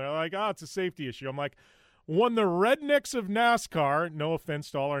here. You know, they're like, it's a safety issue. I'm like, when the rednecks of NASCAR, no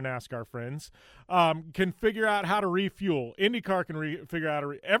offense to all our NASCAR friends, can figure out how to refuel. IndyCar can figure out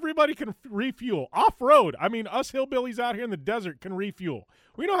how to everybody can refuel. Off-road, I mean, us hillbillies out here in the desert can refuel.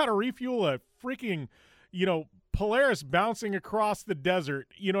 We know how to refuel a freaking, Polaris bouncing across the desert,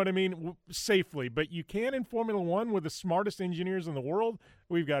 you know what I mean, safely. But you can in Formula One with the smartest engineers in the world.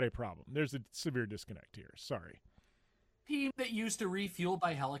 We've got a problem. There's a severe disconnect here. Sorry. Team that used to refuel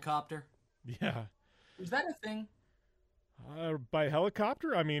by helicopter. Yeah. Was that a thing? By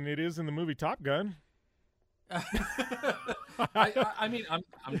helicopter? I mean, it is in the movie Top Gun. I mean,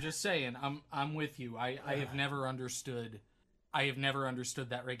 I'm just saying. I'm with you. I have never understood. I have never understood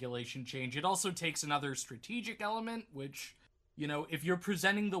that regulation change. It also takes another strategic element, which, if you're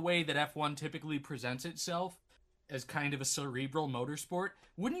presenting the way that F1 typically presents itself as kind of a cerebral motorsport,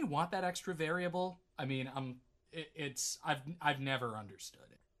 wouldn't you want that extra variable? I mean, I've never understood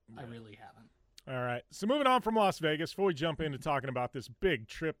it. I really haven't. All right. So moving on from Las Vegas, before we jump into talking about this big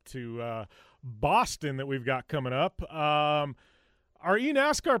trip to Boston that we've got coming up, our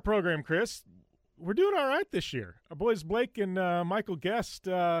eNASCAR program, Chris, we're doing all right this year. Our boys Blake and Michael Guest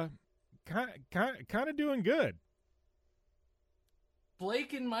kind of doing good.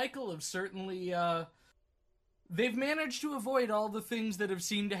 Blake and Michael have certainly they've managed to avoid all the things that have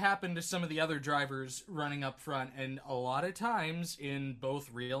seemed to happen to some of the other drivers running up front. And a lot of times in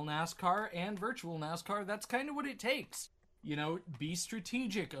both real NASCAR and virtual NASCAR, that's kind of what it takes. Be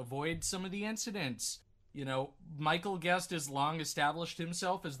strategic, avoid some of the incidents. Michael Guest has long established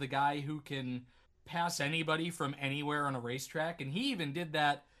himself as the guy who can pass anybody from anywhere on a racetrack. And he even did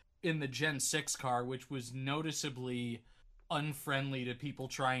that in the Gen 6 car, which was noticeably unfriendly to people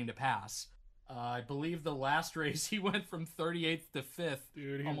trying to pass. I believe the last race he went from 38th to 5th.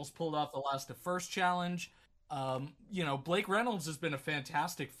 Dude, almost pulled off the last to first challenge. Blake Reynolds has been a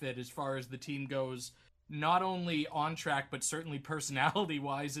fantastic fit as far as the team goes, not only on track, but certainly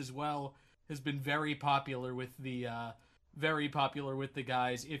personality-wise as well. Has been very popular with the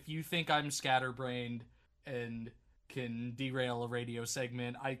guys. If you think I'm scatterbrained and can derail a radio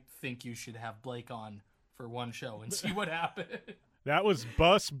segment, I think you should have Blake on for one show and see what happens. That was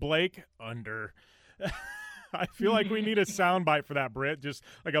Bus Blake under. I feel like we need a soundbite for that, Britt. Just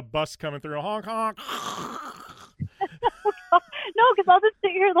like a bus coming through. Honk, honk. No, because I'll just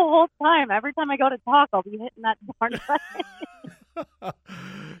sit here the whole time. Every time I go to talk, I'll be hitting that darn button.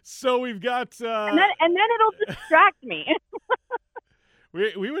 So we've got... and then it'll distract me.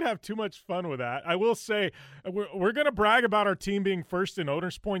 We would have too much fun with that. I will say, we're going to brag about our team being first in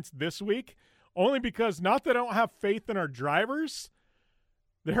owners points this week. Only because, not that I don't have faith in our drivers,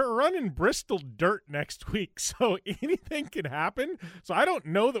 they're running Bristol dirt next week, so anything can happen. So I don't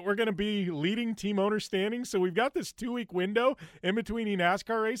know that we're going to be leading team owner standings. So we've got this 2-week window in between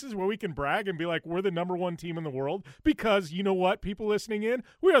NASCAR races where we can brag and be like, we're the number one team in the world. Because you know what, people listening in,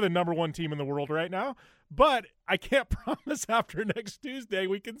 we are the number one team in the world right now. But I can't promise after next Tuesday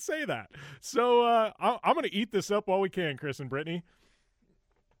we can say that. So I'm going to eat this up while we can, Chris and Brittany.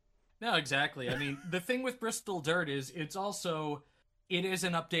 No, exactly. I mean, the thing with Bristol Dirt is it is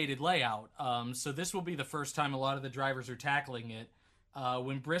an updated layout. So this will be the first time a lot of the drivers are tackling it.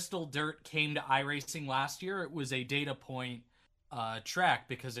 When Bristol Dirt came to iRacing last year, it was a data point track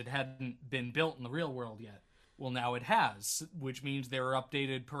because it hadn't been built in the real world yet. Well, now it has, which means there are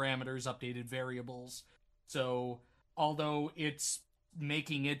updated parameters, updated variables. So although it's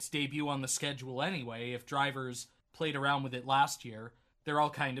making its debut on the schedule anyway, if drivers played around with it last year, they're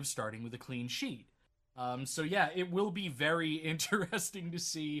all kind of starting with a clean sheet. So yeah, it will be very interesting to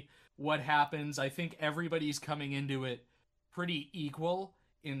see what happens. I think everybody's coming into it pretty equal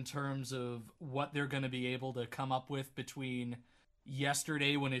in terms of what they're going to be able to come up with between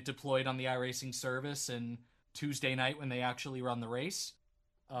yesterday when it deployed on the iRacing service and Tuesday night when they actually run the race.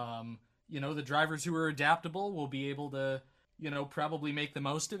 The drivers who are adaptable will be able to, probably make the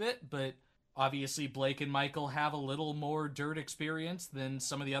most of it, but obviously Blake and Michael have a little more dirt experience than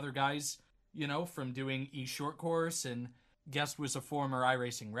some of the other guys, from doing short course, and Guest was a former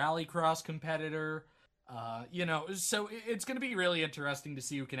iRacing Rallycross competitor. So it's going to be really interesting to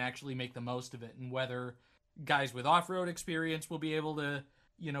see who can actually make the most of it, and whether guys with off-road experience will be able to,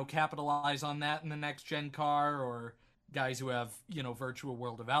 capitalize on that in the next gen car, or guys who have, virtual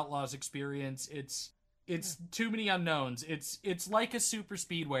World of Outlaws experience. It's too many unknowns. It's like a super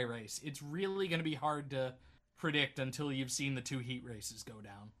speedway race. It's really going to be hard to predict until you've seen the 2 heat races go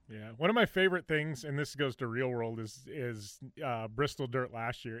down. Yeah, one of my favorite things, and this goes to real world, is Bristol Dirt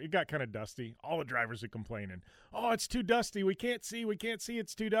last year. It got kind of dusty. All the drivers are complaining, "Oh, it's too dusty. We can't see.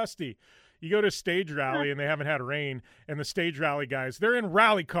 It's too dusty." You go to stage rally and they haven't had rain, and the stage rally guys, they're in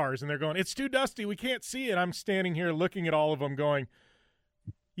rally cars and they're going, "It's too dusty. We can't see it." I'm standing here looking at all of them going,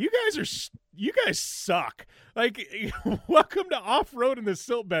 you guys suck. Like, welcome to off-road in the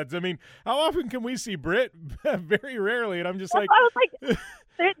silt beds. I mean, how often can we see Britt? Very rarely. And I'm just like, I was like,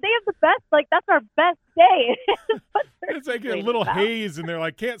 they have the best, like, that's our best day. It's like a little haze, and they're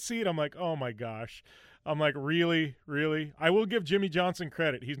like, can't see it. I'm like, oh my gosh. I'm like, really? I will give Jimmy Johnson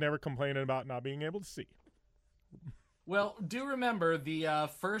credit. He's never complaining about not being able to see. Well, do remember the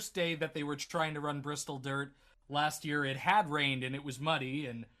first day that they were trying to run Bristol Dirt last year, it had rained and it was muddy,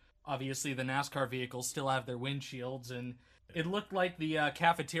 and obviously the NASCAR vehicles still have their windshields, and it looked like the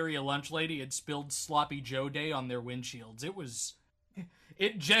cafeteria lunch lady had spilled Sloppy Joe Day on their windshields.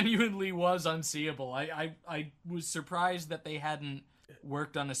 It genuinely was unseeable. I was surprised that they hadn't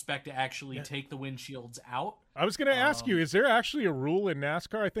worked on a spec to actually take the windshields out. I was going to ask you, is there actually a rule in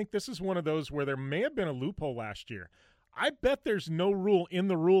NASCAR? I think this is one of those where there may have been a loophole last year. I bet there's no rule in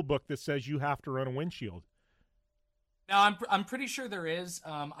the rule book that says you have to run a windshield. No, I'm pretty sure there is.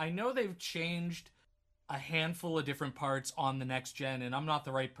 I know they've changed a handful of different parts on the next gen, and I'm not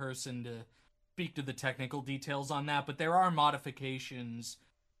the right person to speak to the technical details on that, but there are modifications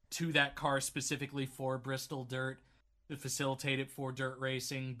to that car specifically for Bristol Dirt to facilitate it for dirt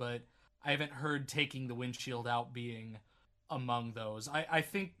racing, but I haven't heard taking the windshield out being among those. I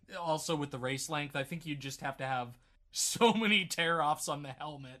think also with the race length, I think you just have to have so many tear-offs on the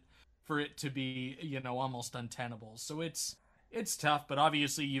helmet for it to be, almost untenable. So it's tough, but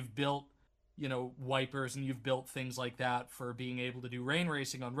obviously you've built, wipers, and you've built things like that for being able to do rain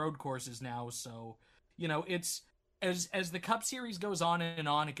racing on road courses now. So, it's as the Cup Series goes on and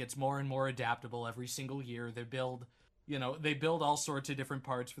on, it gets more and more adaptable every single year. They build all sorts of different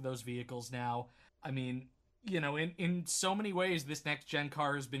parts for those vehicles now. I mean, in so many ways, this next gen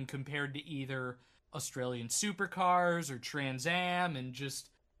car has been compared to either Australian supercars or Trans Am, and just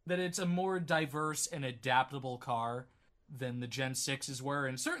that it's a more diverse and adaptable car than the Gen 6s were,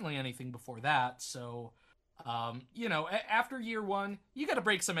 and certainly anything before that. So, after year one, you got to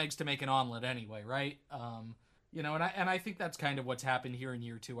break some eggs to make an omelet anyway, right? And I think that's kind of what's happened here in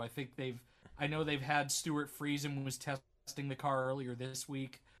year two. I know they've had Stuart Friesen was testing the car earlier this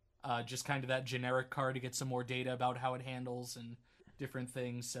week, just kind of that generic car to get some more data about how it handles and different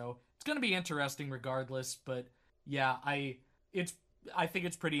things. So it's going to be interesting regardless, but yeah, I think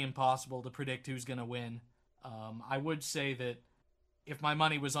it's pretty impossible to predict who's going to win. I would say that if my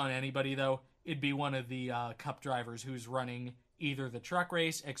money was on anybody, though, it'd be one of the Cup drivers who's running either the truck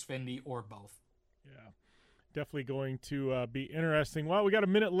race, Xfinity, or both. Yeah, definitely going to be interesting. Well, we got a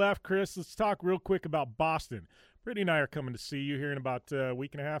minute left, Chris. Let's talk real quick about Boston. Brittany and I are coming to see you here in about a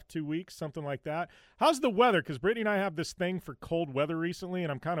week and a half, 2 weeks, something like that. How's the weather? Because Brittany and I have this thing for cold weather recently,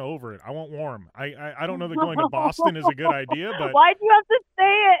 and I'm kind of over it. I want warm. I don't know that going to Boston is a good idea, but why'd you have to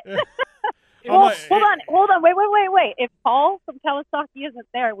say it? Well, hold on. Wait. If Paul from Kawasaki isn't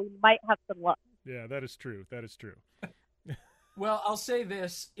there, we might have some luck. Yeah, that is true. Well, I'll say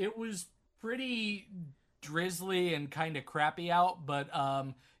this. It was pretty drizzly and kind of crappy out, but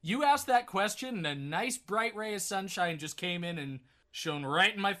you asked that question, and a nice bright ray of sunshine just came in and shone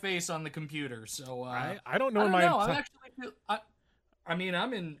right in my face on the computer. So I don't know.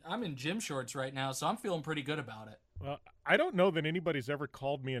 I'm in gym shorts right now, so I'm feeling pretty good about it. Well, I don't know that anybody's ever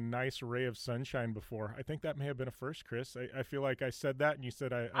called me a nice ray of sunshine before. I think that may have been a first, Chris. I feel like I said that, and you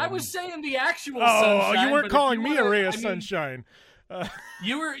said I was saying the actual sunshine. Oh, you weren't calling me a ray of sunshine.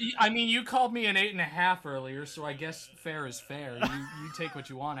 You called me an 8.5 earlier, so I guess fair is fair. You take what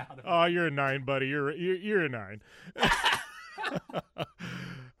you want out of it. Oh, you're a 9, buddy. You're a 9.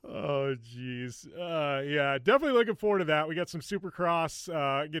 Oh, geez. Yeah, definitely looking forward to that. We got some Supercross.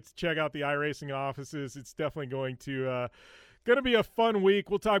 Get to check out the iRacing offices. It's definitely going to be a fun week.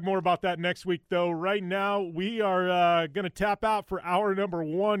 We'll talk more about that next week, though. Right now, we are going to tap out for hour number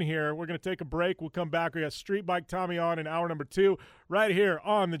 1 here. We're going to take a break. We'll come back. We got Street Bike Tommy on in hour number 2 right here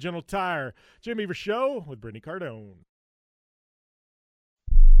on the General Tire Jim Beaver Show with Brittany Cardone.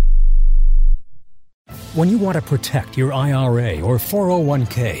 When you want to protect your IRA or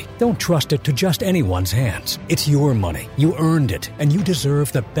 401k, don't trust it to just anyone's hands. It's your money. You earned it, and you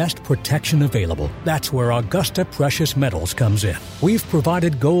deserve the best protection available. That's where Augusta Precious Metals comes in. We've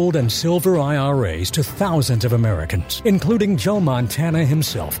provided gold and silver IRAs to thousands of Americans, including Joe Montana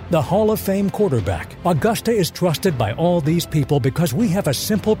himself, the Hall of Fame quarterback. Augusta is trusted by all these people because we have a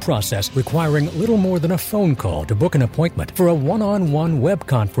simple process requiring little more than a phone call to book an appointment for a one-on-one web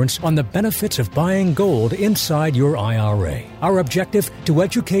conference on the benefits of buying gold inside your IRA. Our objective, to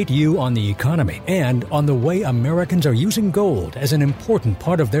educate you on the economy and on the way Americans are using gold as an important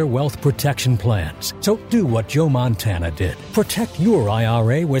part of their wealth protection plans. So do what Joe Montana did. Protect your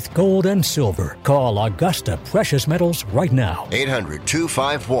IRA with gold and silver. Call Augusta Precious Metals right now.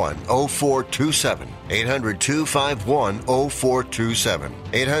 800-251-0427. 800-251-0427.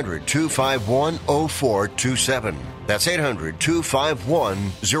 800-251-0427. That's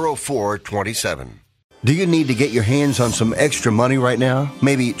 800-251-0427. Do you need to get your hands on some extra money right now?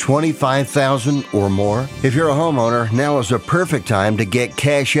 Maybe $25,000 or more? If you're a homeowner, now is a perfect time to get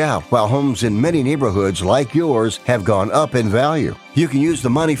cash out while homes in many neighborhoods like yours have gone up in value. You can use the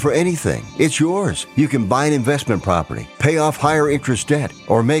money for anything. It's yours. You can buy an investment property, pay off higher interest debt,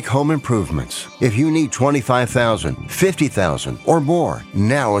 or make home improvements. If you need $25,000, $50,000, or more,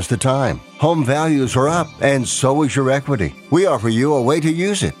 now is the time. Home values are up, and so is your equity. We offer you a way to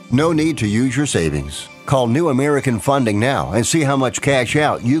use it. No need to use your savings. Call New American Funding now and see how much cash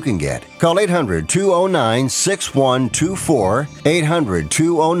out you can get. Call 800-209-6124.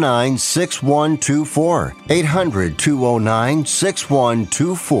 800-209-6124.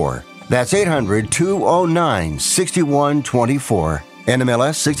 800-209-6124. That's 800-209-6124.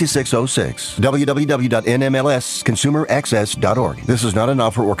 NMLS 6606. www.nmlsconsumeraccess.org. This is not an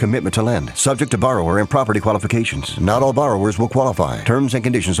offer or commitment to lend. Subject to borrower and property qualifications. Not all borrowers will qualify. Terms and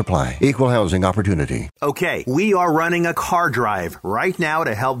conditions apply. Equal housing opportunity. Okay, we are running a car drive right now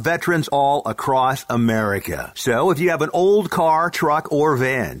to help veterans all across America. So if you have an old car, truck, or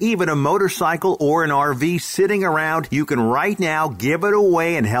van, even a motorcycle or an RV sitting around, you can right now give it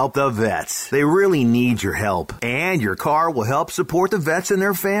away and help the vets. They really need your help. And your car will help support the vets and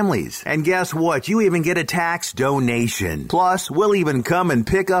their families. And guess what? You even get a tax donation. Plus, we'll even come and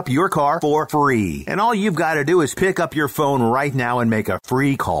pick up your car for free. And all you've got to do is pick up your phone right now and make a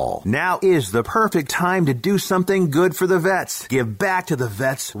free call. Now is the perfect time to do something good for the vets. Give back to the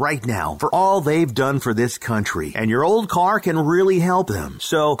vets right now for all they've done for this country. And your old car can really help them.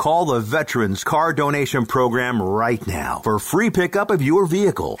 So call the Veterans Car Donation Program right now for free pickup of your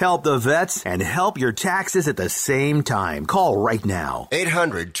vehicle. Help the vets and help your taxes at the same time. Call right now.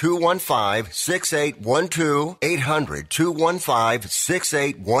 800-215-6812.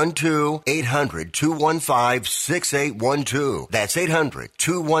 800-215-6812. 800-215-6812. That's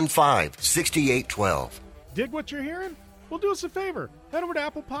 800-215-6812. Dig what you're hearing? Well, do us a favor. Head over to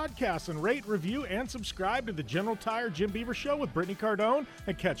Apple Podcasts and rate, review, and subscribe to the General Tire Jim Beaver Show with Brittany Cardone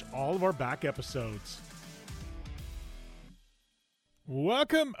and catch all of our back episodes.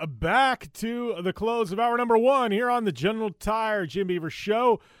 Welcome back to the close of hour number 1 here on the General Tire Jim Beaver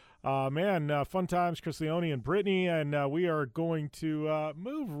Show. Fun times, Chris Leone and Brittany, and we are going to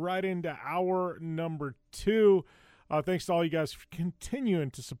move right into hour number 2. Thanks to all you guys for continuing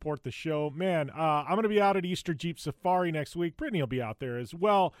to support the show. Man, I'm going to be out at Easter Jeep Safari next week. Brittany will be out there as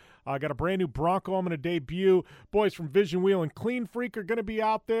well. I got a brand new Bronco I'm going to debut. Boys from Vision Wheel and Clean Freak are going to be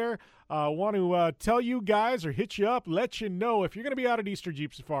out there. I want to tell you guys or hit you up, let you know if you're going to be out at Easter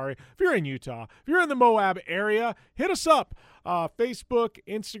Jeep Safari, if you're in Utah, if you're in the Moab area, hit us up. Facebook,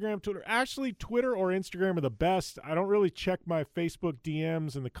 Instagram, Twitter. Actually, Twitter or Instagram are the best. I don't really check my Facebook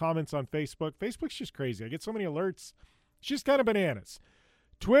DMs and the comments on Facebook. Facebook's just crazy. I get so many alerts. It's just kind of bananas.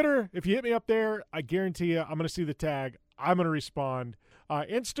 Twitter, if you hit me up there, I guarantee you I'm going to see the tag. I'm going to respond.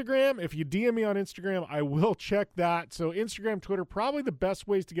 Instagram, if you DM me on Instagram, I will check that. So Instagram, Twitter, probably the best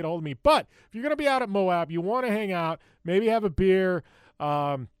ways to get a hold of me. But if you're going to be out at Moab, you want to hang out, maybe have a beer,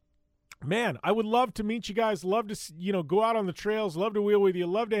 man, I would love to meet you guys, love to, go out on the trails, love to wheel with you,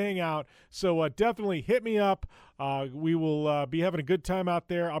 love to hang out. So definitely hit me up. We will be having a good time out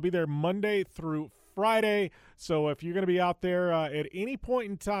there. I'll be there Monday through Friday. So if you're going to be out there at any point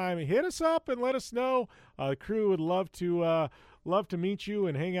in time, hit us up and let us know. The crew would love to love to meet you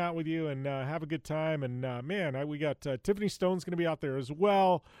and hang out with you and have a good time. And, man, we got Tiffany Stone's going to be out there as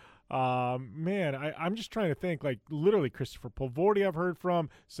well. Man, I'm just trying to think, like, literally Christopher Polvordi I've heard from,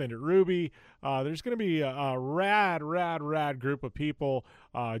 Send It Ruby. There's going to be a rad group of people.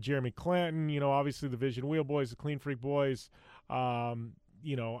 Jeremy Clanton, you know, obviously the Vision Wheel Boys, the Clean Freak Boys.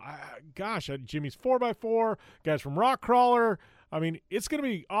 You know, Jimmy's 4x4, guys from Rock Crawler. I mean, it's going to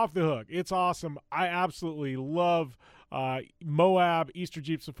be off the hook. It's awesome. I absolutely love Moab, Easter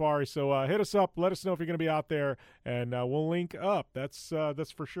Jeep Safari. So hit us up. Let us know if you're going to be out there, and we'll link up. That's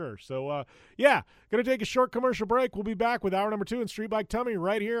for sure. So, yeah, going to take a short commercial break. We'll be back with hour number 2 in Street Bike Tummy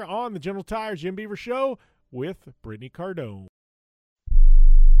right here on the General Tire Jim Beaver Show with Brittany Cardone.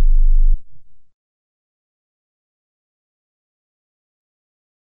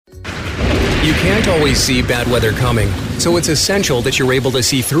 You can't always see bad weather coming, so it's essential that you're able to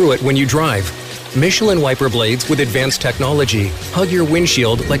see through it when you drive. Michelin wiper blades with advanced technology hug your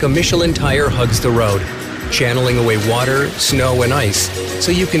windshield like a Michelin tire hugs the road, channeling away water, snow, and ice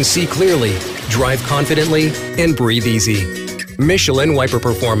so you can see clearly, drive confidently, and breathe easy. Michelin wiper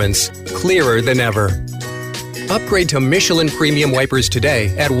performance, clearer than ever. Upgrade to Michelin premium wipers today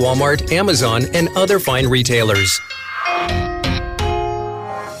at Walmart, Amazon, and other fine retailers.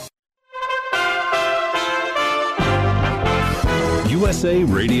 USA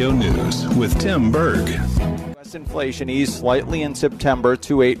Radio News with Tim Berg. U.S. inflation eased slightly in September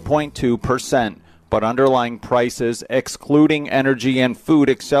to 8.2%, but underlying prices, excluding energy and food,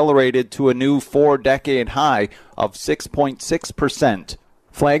 accelerated to a new 4-decade high of 6.6%.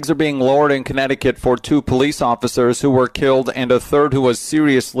 Flags are being lowered in Connecticut for 2 police officers who were killed and a third who was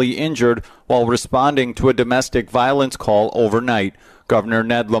seriously injured while responding to a domestic violence call overnight. Governor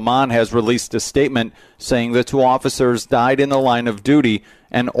Ned Lamont has released a statement saying the 2 officers died in the line of duty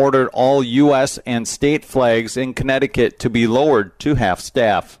and ordered all U.S. and state flags in Connecticut to be lowered to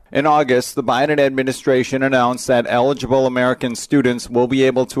half-staff. In August, the Biden administration announced that eligible American students will be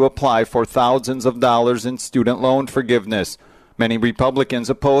able to apply for thousands of dollars in student loan forgiveness. Many Republicans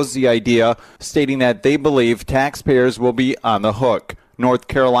oppose the idea, stating that they believe taxpayers will be on the hook. North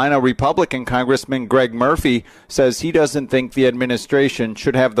Carolina Republican Congressman Greg Murphy says he doesn't think the administration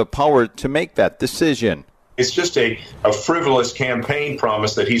should have the power to make that decision. It's just a frivolous campaign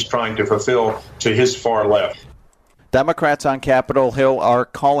promise that he's trying to fulfill to his far left. Democrats on Capitol Hill are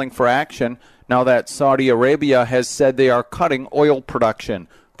calling for action now that Saudi Arabia has said they are cutting oil production.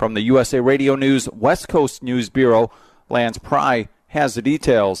 From the USA Radio News West Coast News Bureau, Lance Pry has the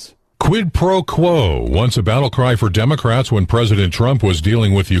details. Quid pro quo, once a battle cry for Democrats when President Trump was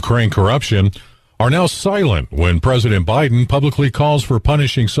dealing with Ukraine corruption, are now silent when President Biden publicly calls for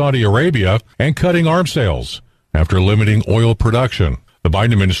punishing Saudi Arabia and cutting arms sales after limiting oil production. The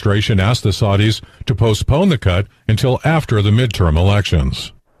Biden administration asked the Saudis to postpone the cut until after the midterm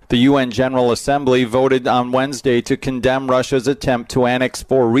elections. The UN General Assembly voted on Wednesday to condemn Russia's attempt to annex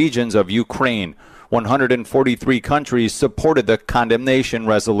 4 regions of Ukraine. 143 countries supported the condemnation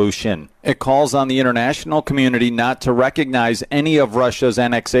resolution. It calls on the international community not to recognize any of Russia's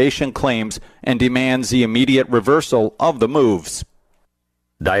annexation claims and demands the immediate reversal of the moves.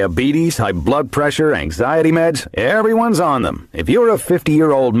 Diabetes, high blood pressure, anxiety meds, everyone's on them. If you're a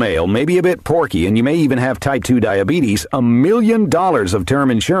 50-year-old male, maybe a bit porky, and you may even have type 2 diabetes, $1 million of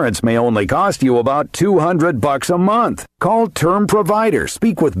term insurance may only cost you about $200 a month. Call Term Provider.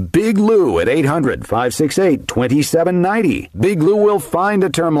 Speak with Big Lou at 800-568-2790. Big Lou will find a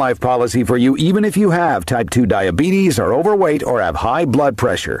term life policy for you even if you have type 2 diabetes, are overweight, or have high blood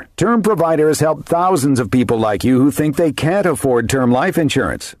pressure. Term Provider has helped thousands of people like you who think they can't afford term life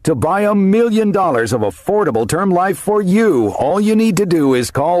insurance. To buy $1 million of affordable term life for you, all you need to do is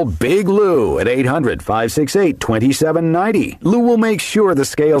call Big Lou at 800-568-2790. Lou will make sure the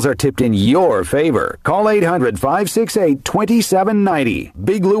scales are tipped in your favor. Call 800-568-2790.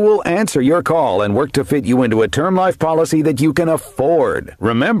 Big Lou will answer your call and work to fit you into a term life policy that you can afford.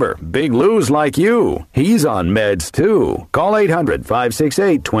 Remember, Big Lou's like you. He's on meds too. Call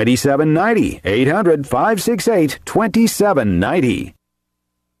 800-568-2790. 800-568-2790.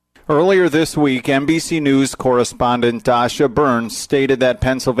 Earlier this week, NBC News correspondent Dasha Burns stated that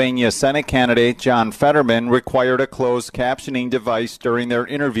Pennsylvania Senate candidate John Fetterman required a closed captioning device during their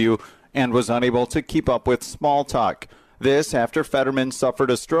interview and was unable to keep up with small talk. This after Fetterman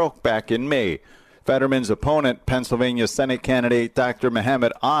suffered a stroke back in May. Fetterman's opponent, Pennsylvania Senate candidate Dr.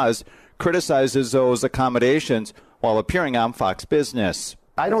 Mehmet Oz, criticizes those accommodations while appearing on Fox Business.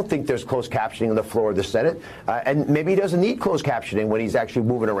 I don't think there's closed captioning on the floor of the Senate, and maybe he doesn't need closed captioning when he's actually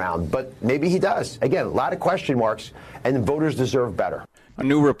moving around, but maybe he does. Again, a lot of question marks, and voters deserve better. A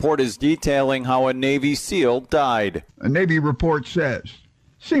new report is detailing how a Navy SEAL died. A Navy report says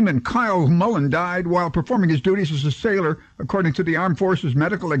Seaman Kyle Mullen died while performing his duties as a sailor, according to the Armed Forces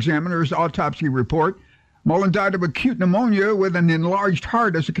Medical Examiner's autopsy report. Mullen died of acute pneumonia with an enlarged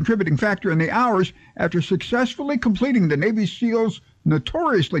heart as a contributing factor in the hours after successfully completing the Navy SEALs'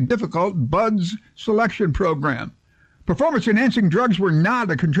 notoriously difficult BUDS selection program. Performance-enhancing drugs were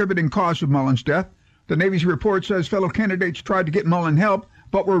not a contributing cause of Mullen's death. The Navy's report says fellow candidates tried to get Mullen help,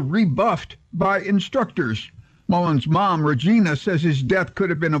 but were rebuffed by instructors. Mullen's mom, Regina, says his death could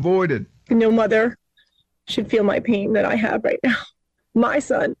have been avoided. No mother should feel my pain that I have right now. My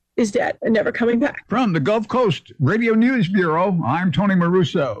son is dead and never coming back. From the Gulf Coast Radio News Bureau, I'm Tony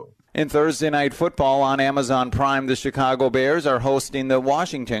Maruso. In Thursday Night Football on Amazon Prime, the Chicago Bears are hosting the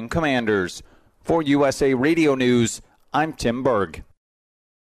Washington Commanders. For USA Radio News, I'm Tim Berg.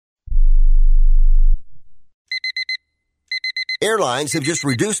 Airlines have just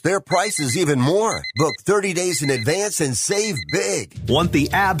reduced their prices even more. Book 30 days in advance and save big. Want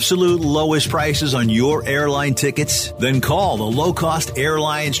the absolute lowest prices on your airline tickets? Then call the Low Cost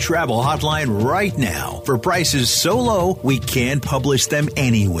Airlines Travel Hotline right now for prices so low we can't publish them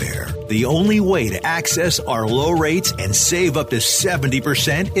anywhere. The only way to access our low rates and save up to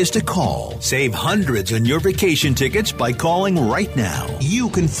 70% is to call. Save hundreds on your vacation tickets by calling right now.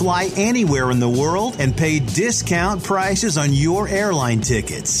 You can fly anywhere in the world and pay discount prices on your airline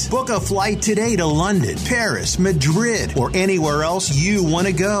tickets. Book a flight today to London, Paris, Madrid, or anywhere else you want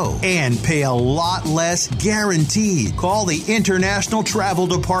to go. And pay a lot less guaranteed. Call the International Travel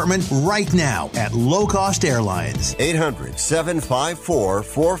Department right now at Low Cost Airlines.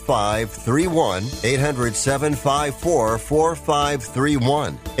 800-754-4531.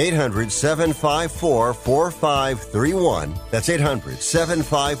 800-754-4531. 800-754-4531. That's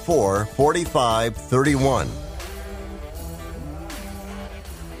 800-754-4531.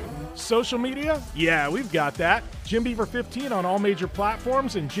 Social media? Yeah, we've got that. Jim Beaver 15 on all major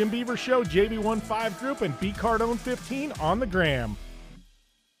platforms, and Jim Beaver Show, JB15 Group, and B Cardone 15 on the gram.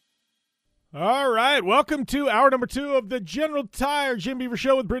 All right, welcome to hour number 2 of the General Tire Jim Beaver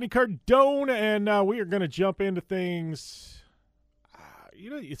Show with Brittany Cardone, and we are going to jump into things.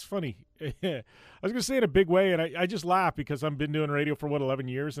 It's funny. I was going to say in a big way, and I just laugh because I've been doing radio for, 11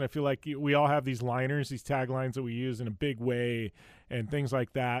 years, and I feel like we all have these liners, these taglines that we use in a big way and things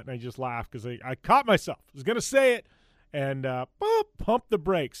like that, and I just laugh because I caught myself. I was going to say it, and pump the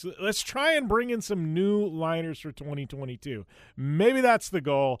brakes. Let's try and bring in some new liners for 2022. Maybe that's the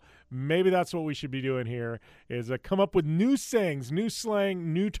goal. Maybe that's what we should be doing here is come up with new sayings, new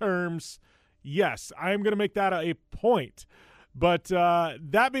slang, new terms. Yes, I'm going to make that a point. But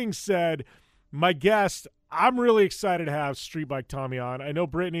that being said, my guest, I'm really excited to have Street Bike Tommy on. I know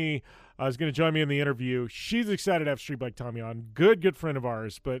Brittany is going to join me in the interview. She's excited to have Street Bike Tommy on. Good friend of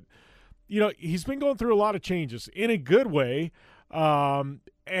ours. But, he's been going through a lot of changes in a good way.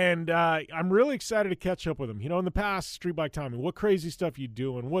 And I'm really excited to catch up with him. In the past, Street Bike Tommy, what crazy stuff you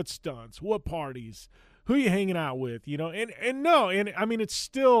doing? What stunts? What parties? Who you hanging out with? It's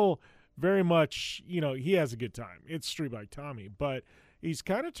still very much, he has a good time. It's Street Bike Tommy, but he's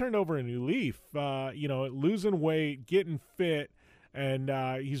kind of turned over a new leaf, losing weight, getting fit, and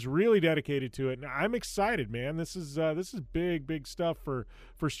he's really dedicated to it. And I'm excited, man. This is big stuff for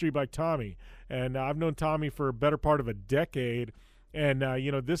Street Bike Tommy. And I've known Tommy for a better part of a decade. And,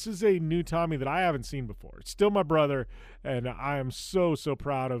 this is a new Tommy that I haven't seen before. It's still my brother, and I am so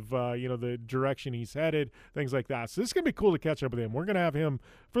proud of, the direction he's headed, things like that. So this is going to be cool to catch up with him. We're going to have him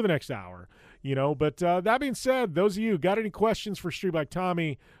for the next hour, But that being said, those of you got any questions for Street Bike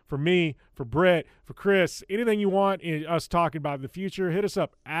Tommy, for me, for Britt, for Chris, anything you want us talking about in the future, hit us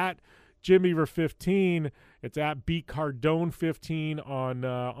up at Jim Beaver 15. It's at B Cardone 15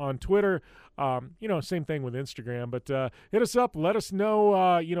 on Twitter. Same thing with Instagram. But hit us up. Let us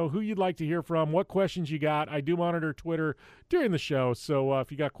know, who you'd like to hear from, what questions you got. I do monitor Twitter during the show, so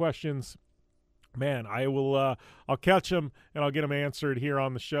if you got questions, man, I will. I'll catch them and I'll get them answered here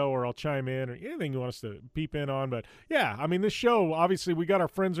on the show, or I'll chime in, or anything you want us to peep in on. But yeah, this show, obviously, we got our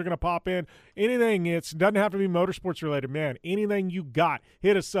friends are going to pop in. Anything, it doesn't have to be motorsports related, man. Anything you got,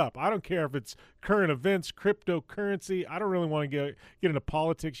 hit us up. I don't care if it's current events, cryptocurrency. I don't really want to get into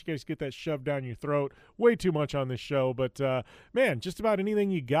politics. You guys get that shoved down your throat way too much on this show. But man, just about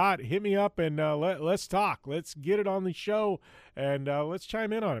anything you got, hit me up and let's talk. Let's get it on the show and let's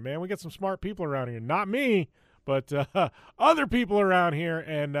chime in on it, man. We got some smart people around here. Not me, but other people around here,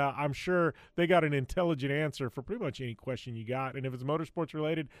 and I'm sure they got an intelligent answer for pretty much any question you got. And if it's motorsports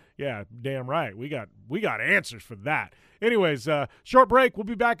related, yeah, damn right, we got answers for that. Anyways, short break. We'll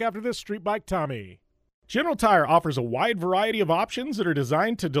be back after this. Street Bike Tommy. General Tire offers a wide variety of options that are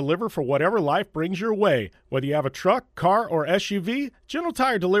designed to deliver for whatever life brings your way. Whether you have a truck, car, or SUV, General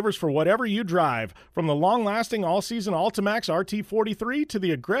Tire delivers for whatever you drive. From the long-lasting all-season Ultimax RT43 to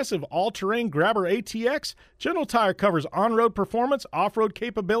the aggressive all-terrain Grabber ATX, General Tire covers on-road performance, off-road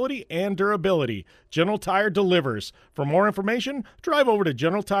capability, and durability. General Tire delivers. For more information, drive over to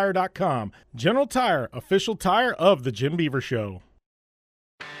GeneralTire.com. General Tire, official tire of The Jim Beaver Show.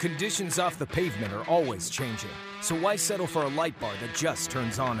 Conditions off the pavement are always changing, so why settle for a light bar that just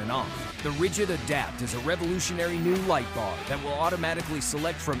turns on and off? The Rigid Adapt is a revolutionary new light bar that will automatically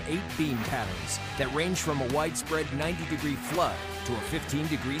select from 8 beam patterns that range from a widespread 90-degree flood to a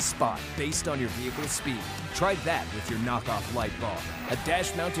 15-degree spot based on your vehicle's speed. Try that with your knockoff light bar. A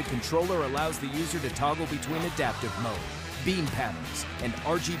dash-mounted controller allows the user to toggle between adaptive mode, beam patterns, and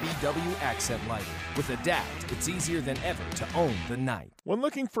RGBW accent lighting. With Adapt, it's easier than ever to own the night. When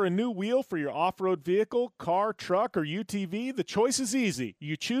looking for a new wheel for your off-road vehicle, car, truck, or UTV, the choice is easy.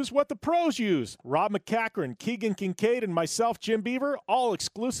 You choose what the pros use. Rob McCachran, Keegan Kincaid, and myself, Jim Beaver, all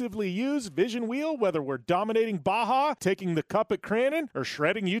exclusively use Vision Wheel, whether we're dominating Baja, taking the cup at Crandon, or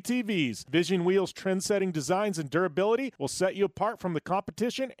shredding UTVs. Vision Wheel's trend-setting designs and durability will set you apart from the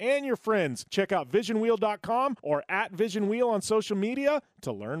competition and your friends. Check out visionwheel.com or @VisionWheel on social media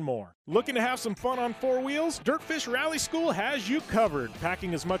to learn more. Looking to have some fun on four wheels? Dirtfish Rally School has you covered.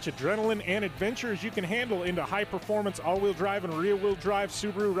 Packing as much adrenaline and adventure as you can handle into high-performance all-wheel drive and rear-wheel drive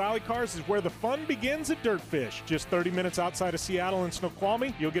Subaru rally cars is where the fun begins at Dirtfish. Just 30 minutes outside of Seattle and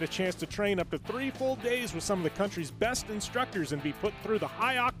Snoqualmie, you'll get a chance to train up to 3 full days with some of the country's best instructors and be put through the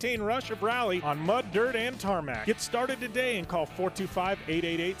high-octane rush of rally on mud, dirt, and tarmac. Get started today and call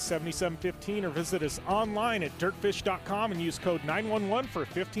 425-888-7715 or visit us online at dirtfish.com and use code 911 for a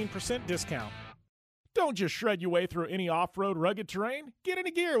 15% discount. Don't just shred your way through any off-road rugged terrain. Get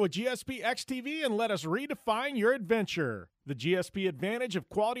into gear with GSP XTV and let us redefine your adventure. The GSP advantage of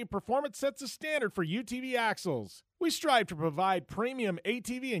quality and performance sets a standard for UTV axles. We strive to provide premium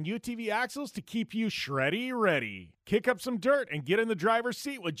ATV and UTV axles to keep you shreddy ready. Kick up some dirt and get in the driver's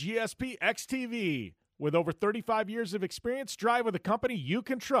seat with GSP XTV. With over 35 years of experience, drive with a company you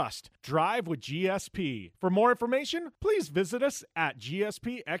can trust. Drive with GSP. For more information, please visit us at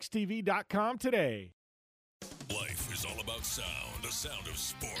gspxtv.com today. Life is all about sound. The sound of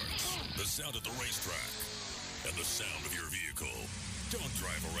sports. The sound at the racetrack. And the sound of your vehicle. Don't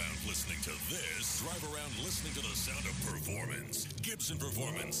drive around listening to this. Drive around listening to the sound of performance. Gibson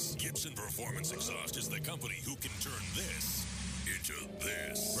Performance. Gibson Performance Exhaust is the company who can turn this into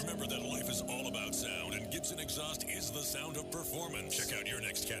this. Remember that life is all about sound, and Gibson Exhaust is the sound of performance. Check out your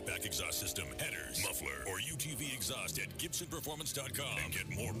next catback exhaust system, headers, muffler, or UTV exhaust at GibsonPerformance.com and get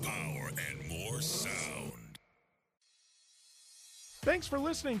more power and more sound. Thanks for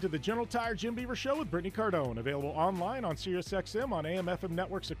listening to the General Tire Jim Beaver Show with Brittany Cardone. Available online on SiriusXM on AM/FM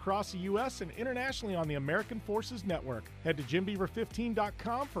networks across the U.S. and internationally on the American Forces Network. Head to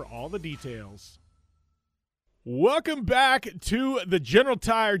JimBeaver15.com for all the details. Welcome back to the General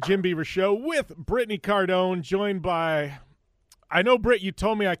Tire Jim Beaver Show with Brittany Cardone, joined by, I know, Britt, you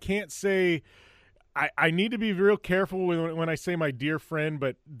told me I can't say, I need to be real careful when I say my dear friend,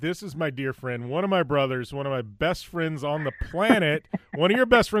 but this is my dear friend, one of my brothers, one of my best friends on the planet, one of your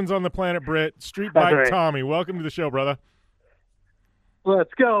best friends on the planet, Britt, Street Bike right. Tommy. Welcome to the show, brother.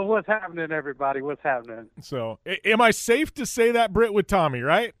 Let's go. What's happening, everybody? What's happening? So, am I safe to say that, Britt, with Tommy,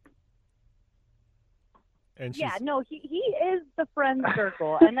 right? And yeah, no, he is the friend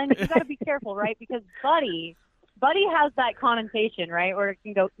circle, and then you got to be careful, right? Because buddy has that connotation, right, where it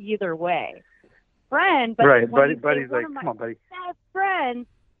can go either way. Friend, but right, buddy's like, come on, buddy. Best friends.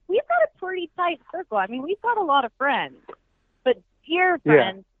 We've got a pretty tight circle. I mean, we've got a lot of friends, but dear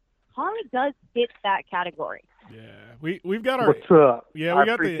friends, Tommy does fit that category. Yeah, we've got our. What's up? Yeah, we I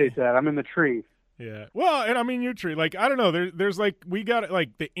got appreciate that. I'm in the tree. Yeah, well, and I mean your tree. Like I don't know, there's like we got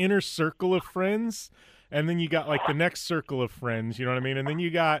like the inner circle of friends. And then you got, like, the next circle of friends, you know what I mean? And then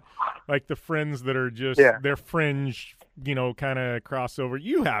you got, like, the friends that are just, they're fringe, you know, kind of crossover.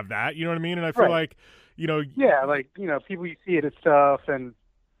 You have that, you know what I mean? And I feel like, you know. Yeah, like, you know, people you see it at stuff and,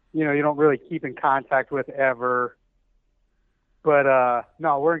 you know, you don't really keep in contact with ever. But,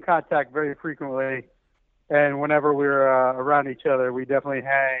 no, we're in contact very frequently. And whenever we're around each other, we definitely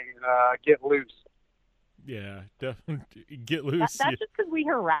hang and get loose. Yeah, definitely get loose. That's just because we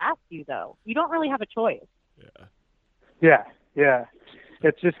harass you, though. You don't really have a choice. Yeah.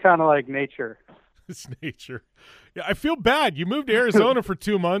 It's just kind of like nature. It's nature. Yeah, I feel bad. You moved to Arizona for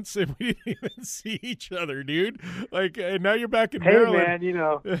 2 months and we didn't even see each other, dude. Like, and now you're back in Maryland. Hey, man, you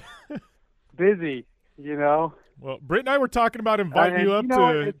know, busy, you know. Well, Britt and I were talking about inviting you up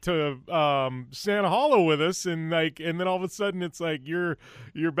to Santa Hollow with us, and then all of a sudden it's like you're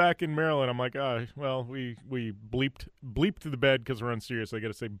back in Maryland. I'm like, well, we bleeped the bed because we're unserious. I got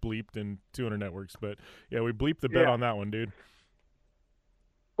to say bleeped in 200 networks, but yeah, we bleeped the bed on that one, dude.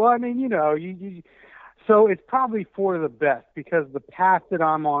 Well, I mean, you so it's probably for the best because the path that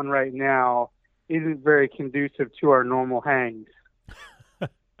I'm on right now isn't very conducive to our normal hangs.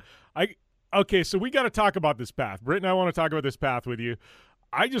 Okay, so we got to talk about this path. Britt and I want to talk about this path with you.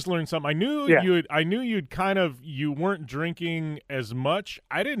 I just learned something. I knew you weren't drinking as much.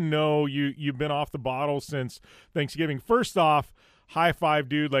 I didn't know you've been off the bottle since Thanksgiving. First off, high five,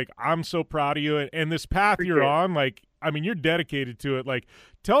 dude. Like, I'm so proud of you. And this path you're on, like, I mean, you're dedicated to it. Like,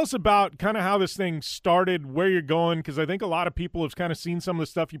 tell us about kind of how this thing started, where you're going, because I think a lot of people have kind of seen some of the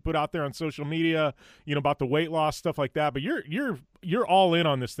stuff you put out there on social media, about the weight loss, stuff like that. But you're all in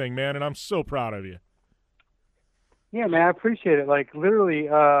on this thing, man, and I'm so proud of you. Yeah, man, I appreciate it. Like, literally,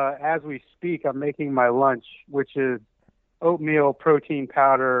 as we speak, I'm making my lunch, which is oatmeal, protein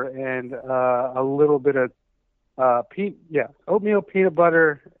powder, and a little bit of oatmeal, peanut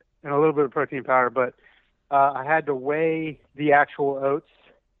butter, and a little bit of protein powder, but I had to weigh the actual oats.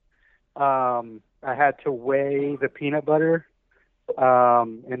 I had to weigh the peanut butter,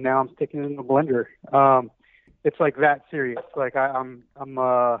 and now I'm sticking it in the blender. It's like that serious. Like I've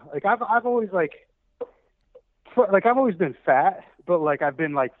always I've always been fat, but like I've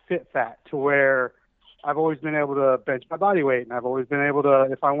been like fit fat to where I've always been able to bench my body weight, and I've always been able to,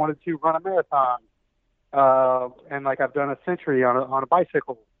 if I wanted to, run a marathon, and like I've done a century on a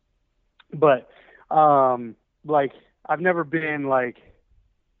bicycle, but like I've never been like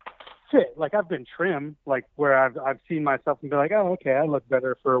fit. Like I've been trim, like where I've seen myself and been like, oh, okay, I look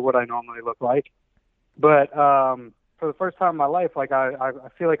better for what I normally look like. But for the first time in my life, like I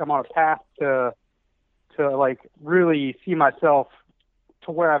feel like I'm on a path to like really see myself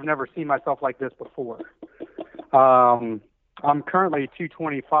to where I've never seen myself like this before. I'm currently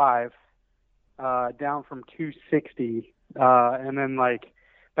 225, down from 260, and then like.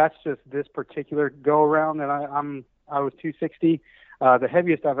 That's just this particular go around that I was 260. The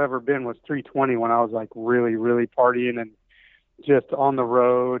heaviest I've ever been was 320 when I was like really, really partying and just on the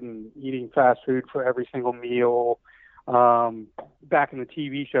road and eating fast food for every single meal. Back in the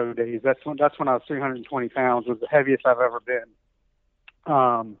TV show days, that's when I was 320 pounds was the heaviest I've ever been.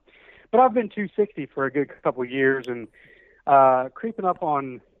 But I've been 260 for a good couple of years and creeping up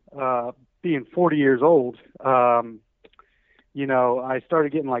on being 40 years old. I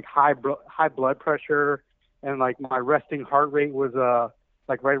started getting like high blood pressure, and like my resting heart rate was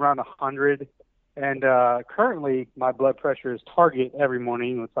like right around 100. And currently my blood pressure is target every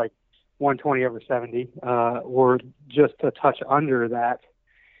morning. It's like 120/70, or just a touch under that.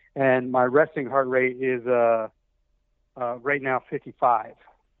 And my resting heart rate is right now 55,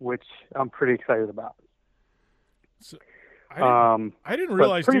 which I'm pretty excited about. So, I didn't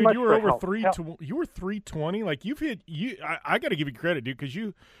realize, dude, you were over you were 320. Like I got to give you credit, dude, because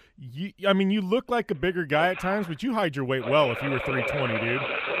you look like a bigger guy at times, but you hide your weight well if you were 320, dude.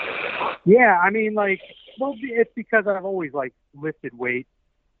 Yeah, I mean, like, well, it's because I've always like lifted weight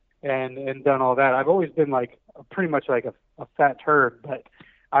and done all that. I've always been like pretty much like a fat turd, but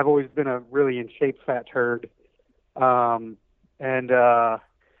I've always been a really in shape fat turd.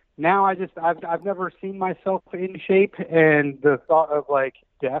 Now I've never seen myself in shape, and the thought of like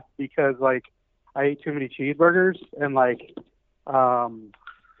death because like I ate too many cheeseburgers and like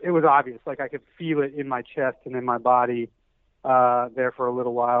it was obvious. Like I could feel it in my chest and in my body there for a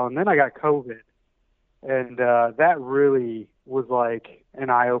little while, and then I got COVID, and that really was like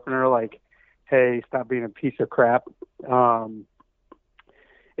an eye opener. Like, hey, stop being a piece of crap.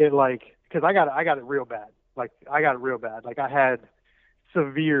 It like because I got it real bad. Like I got it real bad. Like I had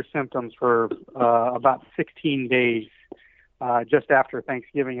severe symptoms for about 16 days just after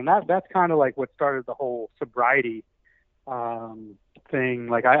Thanksgiving, and that's kind of like what started the whole sobriety thing.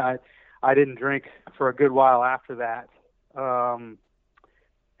 Like I didn't drink for a good while after that,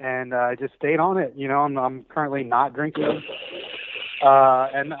 and I just stayed on it. I'm currently not drinking,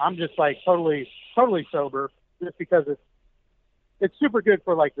 and I'm just like totally sober just because it's super good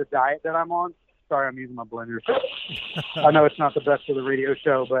for like the diet that I'm on. Sorry, I'm using my blender. I know it's not the best for the radio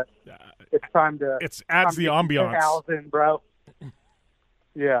show, but it's time to. It adds the ambiance. 10,000, bro.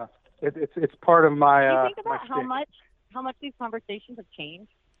 Yeah, it's part of my. Do you think about how much these conversations have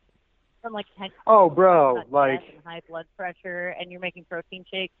changed from like 10? Oh, bro, like and high blood pressure, and you're making protein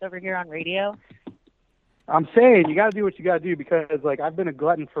shakes over here on radio. I'm saying you got to do what you got to do because like I've been a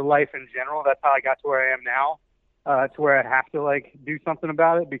glutton for life in general. That's how I got to where I am now, to where I have to like do something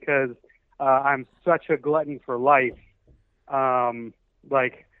about it because I'm such a glutton for life.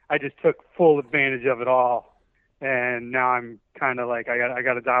 Like I just took full advantage of it all, and now I'm kind of like I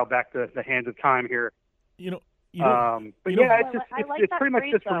got to dial back the hands of time here. But it's pretty much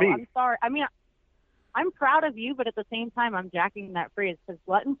just for me. I'm sorry. I mean, I'm proud of you, but at the same time, I'm jacking that phrase because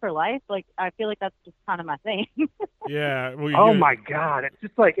glutton for life. Like I feel like that's just kind of my thing. Yeah. Well, oh my God! It's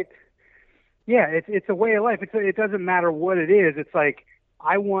just like it's a way of life. It doesn't matter what it is. It's like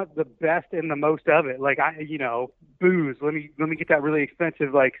I want the best and the most of it. Like booze. Let me get that really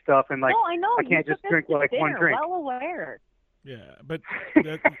expensive like stuff, and like I know I can't just drink like one drink. Well aware. Yeah, but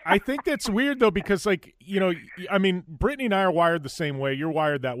I think that's weird though because like I mean, Brittany and I are wired the same way. You're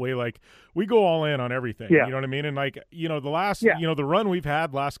wired that way. Like we go all in on everything. Yeah. You know what I mean? And like the last the run we've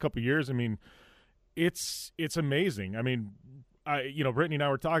had last couple of years. I mean, it's amazing. I mean. Brittany and I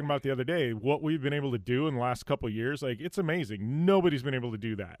were talking about the other day what we've been able to do in the last couple of years. Like, it's amazing. Nobody's been able to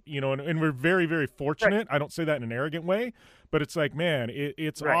do that, and we're very, very fortunate. Right. I don't say that in an arrogant way, but it's like, man,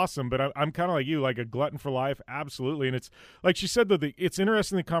 it's awesome. But I'm kind of like you, like a glutton for life. Absolutely. And it's like she said, though, it's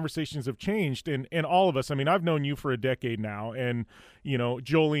interesting. The conversations have changed and all of us, I mean, I've known you for a decade now and,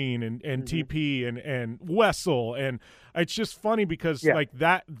 Jolene and TP and Wessel. And it's just funny because like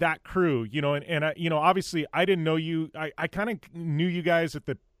that crew, and I, obviously I didn't know you. I kind of knew you guys at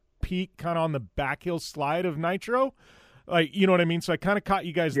the peak, kind of on the back hill slide of Nitro, like, you know what I mean? So I kind of caught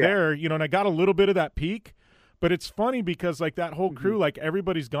you guys there, and I got a little bit of that peak, but it's funny because like that whole crew, like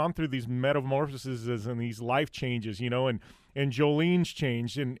everybody's gone through these metamorphoses and these life changes, and Jolene's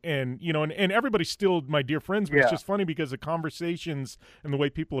changed and everybody's still my dear friends, but it's just funny because the conversations and the way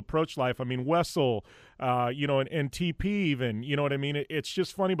people approach life. I mean, Wessel, and TP even, you know what I mean? It's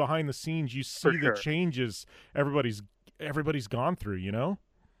just funny behind the scenes. You see the changes everybody's gone through,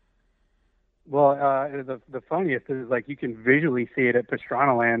 Well, the funniest is like you can visually see it at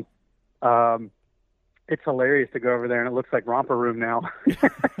Pastrana Land. It's hilarious to go over there, and it looks like Romper Room now.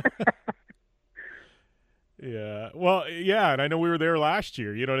 Yeah. Well, yeah, and I know we were there last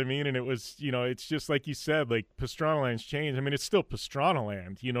year, you know what I mean? And it was, it's just like you said, like Pastrana Land's changed. I mean, it's still Pastrana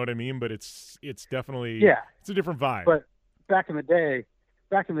Land, you know what I mean? But it's definitely it's a different vibe. But back in the day,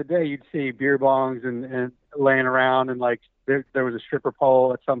 you'd see beer bongs and laying around, and like there was a stripper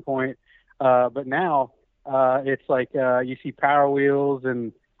pole at some point. But now it's like you see Power Wheels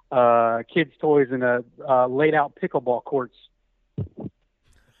and kids' toys and laid out pickleball courts.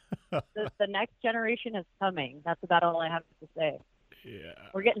 The next generation is coming. That's about all I have to say. Yeah,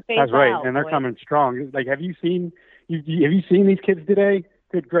 we're getting phased out. That's right, and they're coming strong. Like, have you seen these kids today?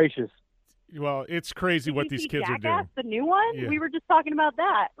 Good gracious! Well, it's crazy what these kids Jackass, are doing. The new one? Yeah. We were just talking about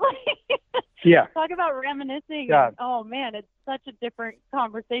that. Yeah. Talk about reminiscing. God. Oh man, it's such a different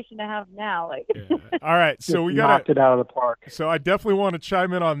conversation to have now. Like, all right, so we knocked it out of the park. So I definitely want to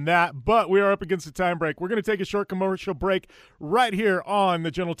chime in on that, but we are up against the time break. We're going to take a short commercial break right here on the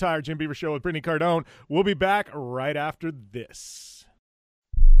General Tire Jim Beaver Show with Brittany Cardone. We'll be back right after this.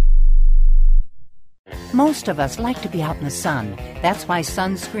 Most of us like to be out in the sun. That's why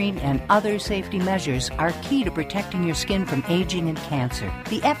sunscreen and other safety measures are key to protecting your skin from aging and cancer.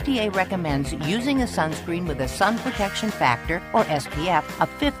 The FDA recommends using a sunscreen with a sun protection factor, or SPF, of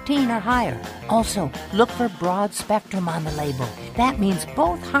 15 or higher. Also, look for broad spectrum on the label. That means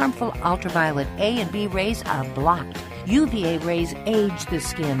both harmful ultraviolet A and B rays are blocked. UVA rays age the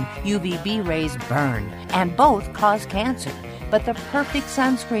skin, UVB rays burn, and both cause cancer. But the perfect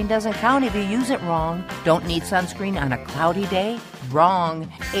sunscreen doesn't count if you use it wrong. Don't need sunscreen on a cloudy day? Wrong.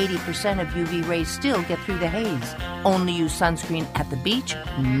 80% of UV rays still get through the haze. Only use sunscreen at the beach?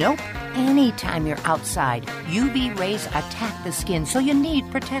 Nope. Anytime you're outside, UV rays attack the skin, so you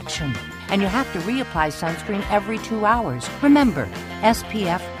need protection. And you have to reapply sunscreen every 2 hours. Remember,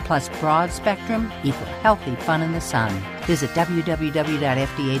 SPF plus broad spectrum equal healthy fun in the sun. Visit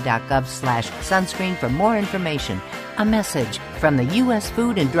www.fda.gov/sunscreen for more information. A message from the U.S.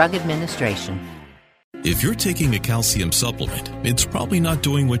 Food and Drug Administration. If you're taking a calcium supplement, it's probably not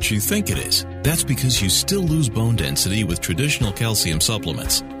doing what you think it is. That's because you still lose bone density with traditional calcium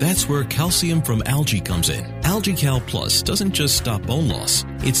supplements. That's where calcium from algae comes in. AlgaeCal Plus doesn't just stop bone loss.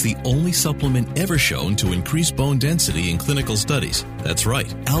 It's the only supplement ever shown to increase bone density in clinical studies. That's right,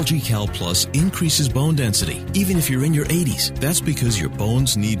 AlgaeCal Plus increases bone density, even if you're in your 80s. That's because your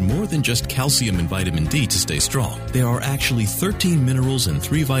bones need more than just calcium and vitamin D to stay strong. There are actually 13 minerals and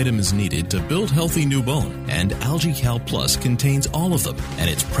 3 vitamins needed to build healthy new bone, and AlgaeCal Plus contains all of them, and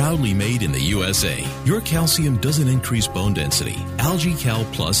it's proudly made in the USA. Your calcium doesn't increase bone density.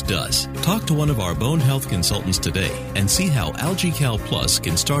 AlgaeCal Plus does. Talk to one of our bone health consultants consultants today and see how AlgaeCal Plus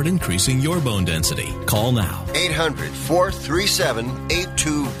can start increasing your bone density. Call now.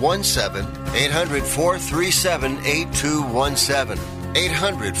 800-437-8217. 800-437-8217.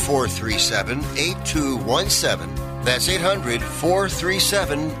 800-437-8217. That's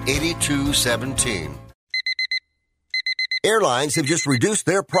 800-437-8217. Airlines have just reduced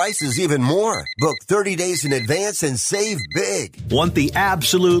their prices even more. Book 30 days in advance and save big. Want the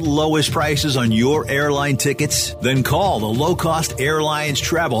absolute lowest prices on your airline tickets? Then call the Low Cost Airlines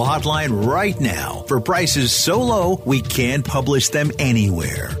Travel Hotline right now for prices so low we can't publish them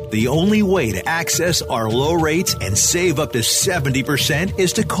anywhere. The only way to access our low rates and save up to 70%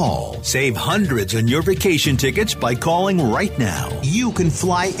 is to call. Save hundreds on your vacation tickets by calling right now. You can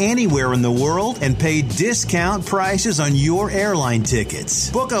fly anywhere in the world and pay discount prices on your airline tickets.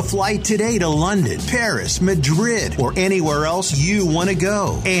 Book a flight today to London, Paris, Madrid, or anywhere else you want to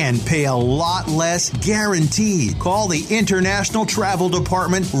go and pay a lot less guaranteed. Call the International Travel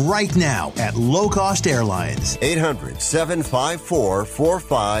Department right now at Low Cost Airlines. 800-754-4531.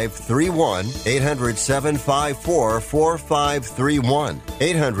 800-754-4531.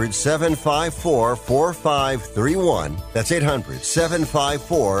 800-754-4531. That's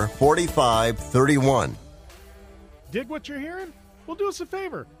 800-754-4531. Dig what you're hearing? Well, do us a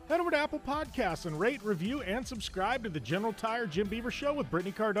favor. Head over to Apple Podcasts and rate, review, and subscribe to the General Tire Jim Beaver Show with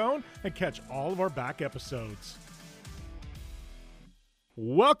Brittany Cardone and catch all of our back episodes.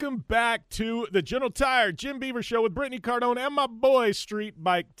 Welcome back to the General Tire Jim Beaver Show with Brittany Cardone and my boy Street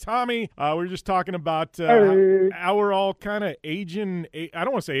Bike Tommy. We were just talking about how we're all kind of aging. I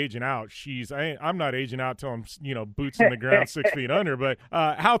don't want to say aging out. I'm not aging out till I'm boots in the ground 6 feet under. But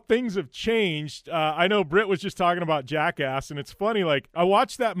how things have changed. I know Britt was just talking about Jackass, and it's funny. Like I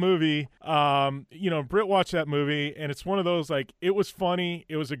watched that movie. Britt watched that movie, and it's one of those like it was funny.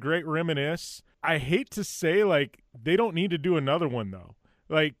 It was a great reminisce. I hate to say like they don't need to do another one though.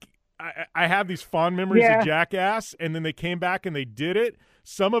 Like, I have these fond memories of Jackass, and then they came back and they did it.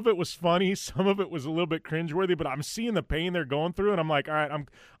 Some of it was funny. Some of it was a little bit cringeworthy, but I'm seeing the pain they're going through, and I'm like, all right,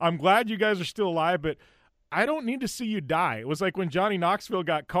 I'm glad you guys are still alive, but I don't need to see you die. It was like when Johnny Knoxville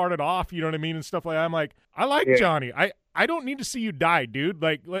got carted off, you know what I mean, and stuff like that. I'm like, I like Johnny. I don't need to see you die, dude.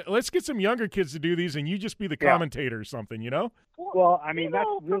 Like, let's get some younger kids to do these, and you just be the commentator or something, you know? Well, I mean, that's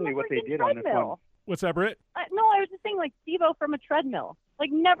really what they did on this one. What's that, Britt? No, I was just saying, like, Steve-O from a treadmill.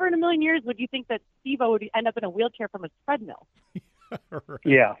 Like, never in a million years would you think that Steve-O would end up in a wheelchair from a treadmill. Right.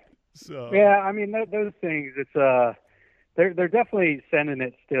 Yeah. So. Yeah, I mean, those things, it's they're definitely sending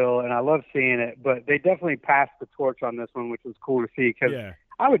it still, and I love seeing it, but they definitely passed the torch on this one, which was cool to see, because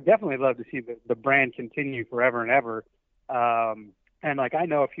I would definitely love to see the brand continue forever and ever. And, like, I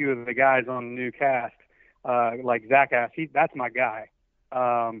know a few of the guys on the new cast, like Zach Ass, that's my guy.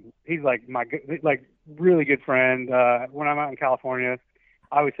 He's like my really good friend. When I'm out in California,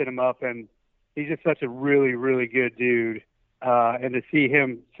 I always hit him up, and he's just such a really, really good dude. And to see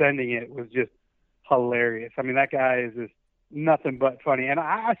him sending it was just hilarious. I mean, that guy is just nothing but funny. And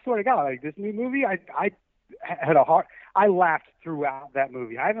I swear to God, like this new movie, I had I laughed throughout that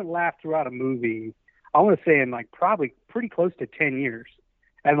movie. I haven't laughed throughout a movie, I want to say, in like probably pretty close to 10 years.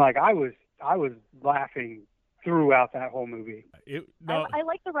 And like I was laughing throughout that whole movie. I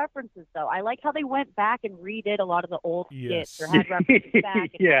like the references, though. I like how they went back and redid a lot of the old skits or had references back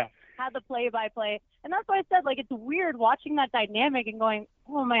and had the play-by-play. And that's why I said, like, it's weird watching that dynamic and going,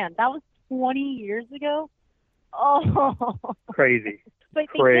 oh, man, that was 20 years ago? Oh. Crazy. But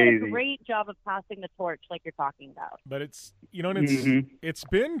they did a great job of passing the torch like you're talking about. But it's, and it's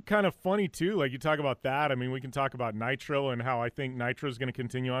been kind of funny, too. Like, you talk about that. I mean, we can talk about Nitro and how I think Nitro is going to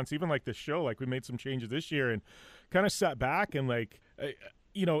continue on. It's even like the show, like we made some changes this year and kind of sat back and like,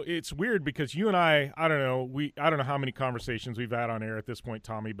 it's weird because you and I don't know how many conversations we've had on air at this point,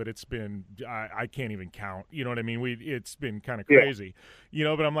 Tommy, but it's been, I can't even count, you know what I mean? It's been kind of crazy,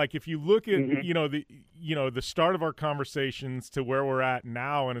 but I'm like, if you look at, the start of our conversations to where we're at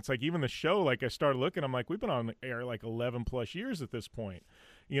now, and it's like, even the show, like I started looking, I'm like, we've been on the air like 11 plus years at this point.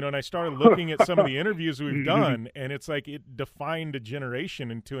 And I started looking at some of the interviews we've done, and it's like it defined a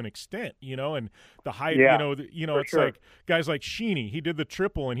generation to an extent, and the hype, it's like guys like Sheeny, he did the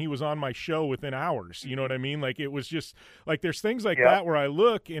triple, and he was on my show within hours, you know what I mean? Like, it was just, like, there's things like that where I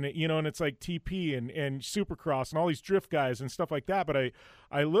look, and it, and it's like TP and Supercross and all these drift guys and stuff like that, but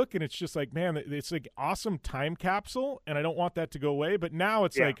I look, and it's just like, man, it's like awesome time capsule, and I don't want that to go away, but now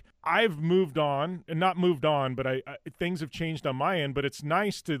it's like I've moved on, and not moved on, but things have changed on my end, but it's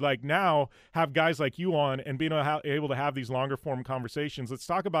nice nice to like now have guys like you on and being able to have these longer form conversations. Let's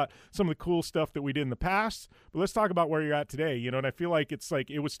talk about some of the cool stuff that we did in the past, but let's talk about where you're at today. You know, and I feel like it's like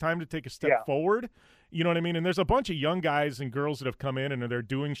it was time to take a step forward. You know what I mean? And there's a bunch of young guys and girls that have come in and they're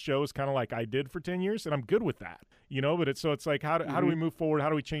doing shows kind of like I did for 10 years, and I'm good with that. You know, but it's like how do we move forward? How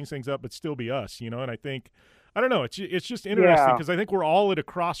do we change things up but still be us? You know, and I think I don't know. It's just interesting because I think we're all at a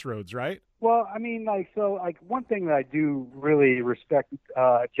crossroads, right? Well, I mean, one thing that I do really respect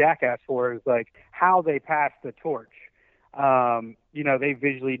Jackass for is like how they passed the torch. You know, they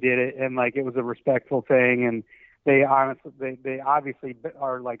visually did it, and like it was a respectful thing, and they obviously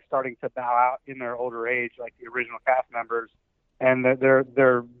are like starting to bow out in their older age, like the original cast members, and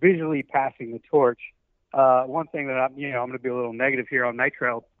they're visually passing the torch. One thing that I'm going to be a little negative here on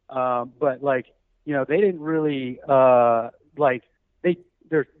Nitro, but like, you know, they didn't really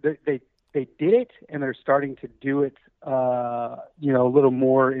they did it, and they're starting to do it, you know, a little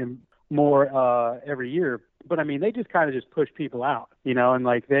more every year. But I mean, they just kind of just push people out, you know, and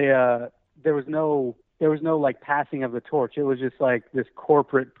like there was no like passing of the torch. It was just like this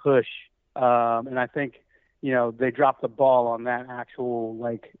corporate push, and I think, you know, they dropped the ball on that actual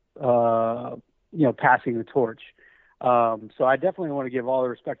like you know, passing the torch. So I definitely want to give all the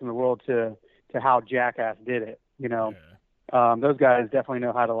respect in the world to how Jackass did it. You know, those guys definitely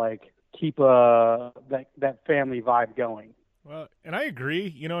know how to like keep that family vibe going. Well, and I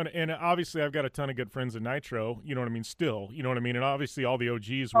agree, you know, and obviously I've got a ton of good friends in Nitro, you know what I mean, still, you know what I mean, and obviously all the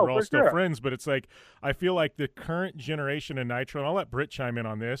OGs were all still friends, but it's like I feel like the current generation in Nitro, and I'll let Britt chime in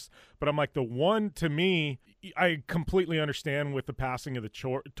on this, but I'm like the one, to me, I completely understand with the passing of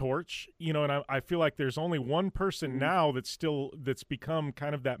the torch, you know, and I feel like there's only one person now that's become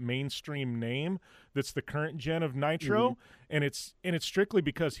kind of that mainstream name that's the current gen of Nitro, and it's strictly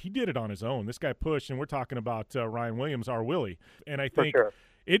because he did it on his own. This guy pushed, and we're talking about Ryan Williams, our Willie, and I think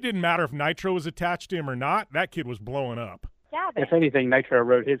it didn't matter if Nitro was attached to him or not. That kid was blowing up. If anything, Nitro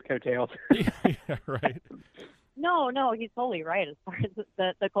rode his coattails. Yeah, right. No, he's totally right as far as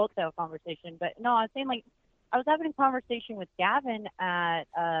the coattail conversation. But no, I was saying, like, I was having a conversation with Gavin at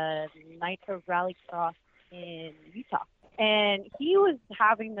Nitro Rallycross in Utah, and he was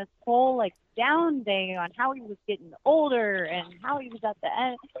having this whole like down day on how he was getting older and how he was at the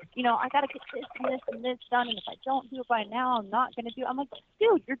end. You know, I got to get this and this and this done, and if I don't do it by now, I'm not going to do it. I'm like,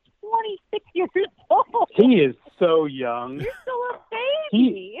 dude, you're 26 years old. He is so young. You're still a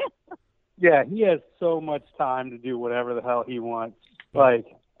baby. He has so much time to do whatever the hell he wants. Like,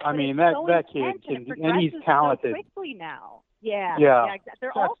 I mean, that kid can, and he's talented. So quickly now. Yeah.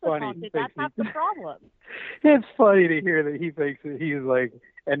 They're That's also funny. talented. That's half the problem. It's funny to hear that he thinks that he's like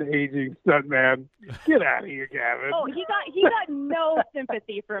an aging stuntman. Get out of here, Gavin. Oh, he got no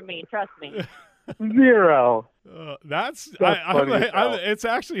sympathy from me. Trust me. Zero. That's funny. It's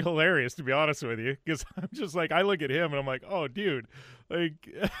actually hilarious, to be honest with you, because I'm just like, I look at him and I'm like, oh, dude, like,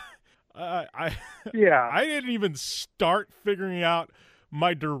 I didn't even start figuring out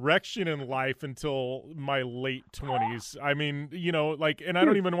my direction in life until my late 20s. I mean, you know, like, and I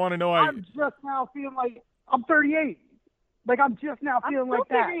don't even want to know. I'm just now feeling like I'm 38. Like, I'm just now feeling like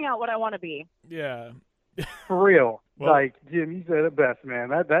that. I'm still figuring out what I want to be. Yeah. For real. Well, like, Jim, you said it best, man.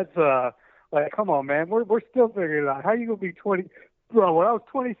 That's like, come on, man. We're still figuring it out. How you going to be 20? Bro, when I was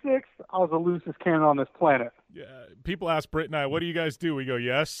 26, I was the loosest cannon on this planet. Yeah. People ask Britt and I, what do you guys do? We go,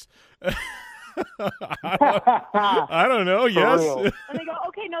 yes. I don't know. Yes. And they go,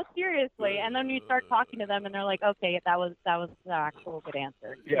 okay, no, seriously. And then you start talking to them, and they're like, okay, that was the actual good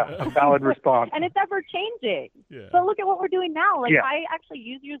answer. Yeah, a valid response. And it's ever changing. Yeah. But look at what we're doing now. Like, I actually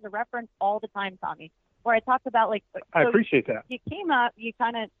use you as a reference all the time, Tommy, where I talk about, like, so I appreciate that. You came up, you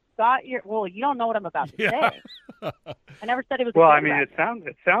kind of got your, well, you don't know what I'm about to say. I never said it was. Well, I mean, it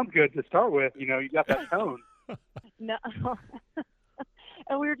sounds good to start with. You know, you got that tone. No.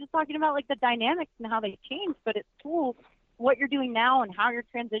 And we were just talking about like the dynamics and how they change, but it's cool what you're doing now and how you're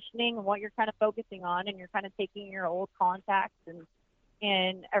transitioning and what you're kind of focusing on, and you're kind of taking your old contacts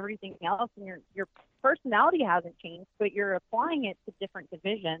and everything else, and your personality hasn't changed, but you're applying it to different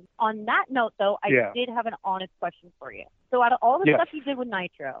divisions. On that note, though, I did have an honest question for you. So out of all the stuff you did with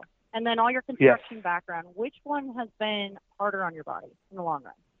Nitro and then all your construction background, which one has been harder on your body in the long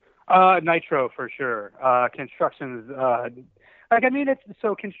run? Nitro for sure. Construction's like, I mean,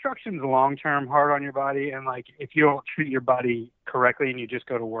 construction's long-term hard on your body, and like if you don't treat your body correctly and you just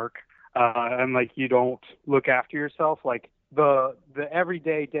go to work and like you don't look after yourself, like the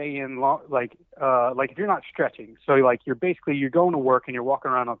everyday day in like if you're not stretching, so like you're going to work and you're walking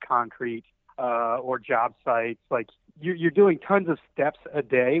around on concrete or job sites, like you're doing tons of steps a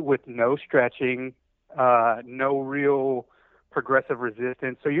day with no stretching, no real progressive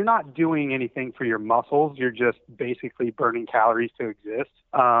resistance. So you're not doing anything for your muscles. You're just basically burning calories to exist.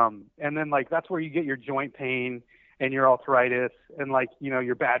 And then like that's where you get your joint pain and your arthritis and like, you know,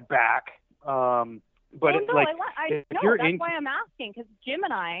 your bad back. But well, it's no, like, that's why I'm asking, because Jim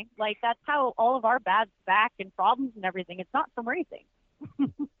and I, like, that's how all of our bad back and problems and everything. It's not from racing.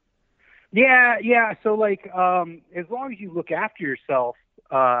 Yeah. So like, as long as you look after yourself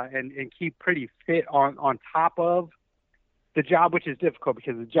and keep pretty fit on top of the job, which is difficult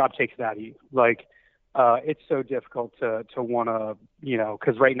because the job takes it out of you. Like, it's so difficult to want to, you know,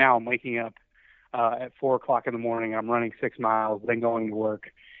 because right now I'm waking up at 4:00 in the morning. I'm running 6 miles, then going to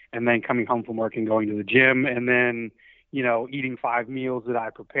work, and then coming home from work and going to the gym, and then, you know, eating 5 meals that I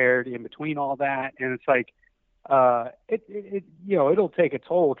prepared in between all that. And it's like, it you know, it'll take a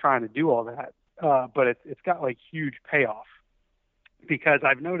toll trying to do all that. But it's got like huge payoff, because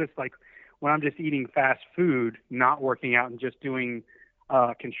I've noticed like when I'm just eating fast food, not working out and just doing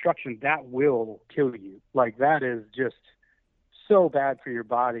construction, that will kill you. Like that is just so bad for your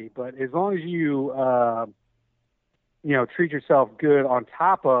body. But as long as you, you know, treat yourself good on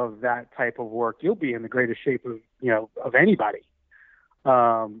top of that type of work, you'll be in the greatest shape of, you know, of anybody.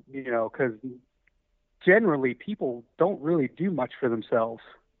 You know, because generally people don't really do much for themselves.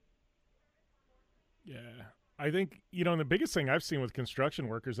 Yeah. I think, you know, and the biggest thing I've seen with construction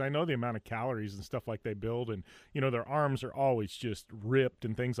workers, I know the amount of calories and stuff like they build, and, you know, their arms are always just ripped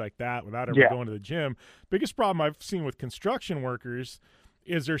and things like that without ever going to the gym. Biggest problem I've seen with construction workers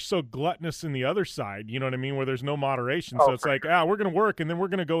is they're so gluttonous in the other side, you know what I mean, where there's no moderation. So it's like, we're going to work, and then we're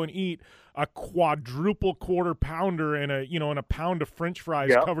going to go and eat a quadruple quarter pounder and a pound of French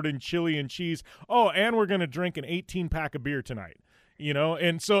fries covered in chili and cheese. Oh, and we're going to drink an 18-pack of beer tonight. You know,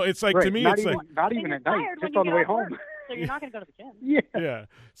 and so it's like, to me, it's like not even at night, just on the way home. So you're not going to go to the gym. Yeah.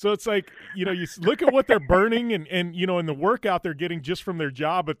 So it's like, you know, you look at what they're burning and you know, in the workout they're getting just from their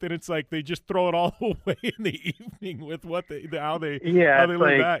job, but then it's like they just throw it all away in the evening with how they live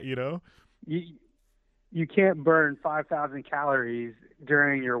like, that, you know. You can't burn 5,000 calories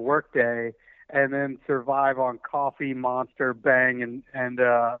during your workday and then survive on coffee, Monster, Bang, and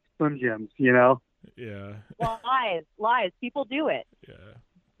Slim Jims, you know. Yeah. Well, lies. People do it. Yeah.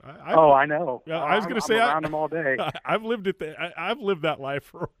 I know. I was going to say, around them all day. I've lived it. I've lived that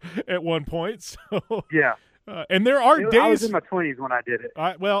life at one point. So yeah. And there are days. I was in my 20s when I did it.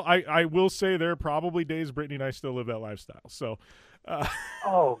 I will say there are probably days Brittany and I still live that lifestyle. So.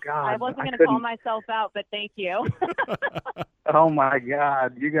 Oh God. I wasn't going to call myself out, but thank you. Oh my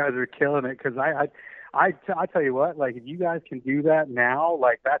God, you guys are killing it, because I tell you what, like if you guys can do that now,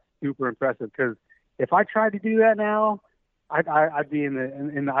 like that's super impressive. Because if I tried to do that now, I'd be in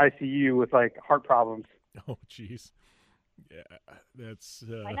the ICU with like heart problems. Oh jeez. Yeah, that's.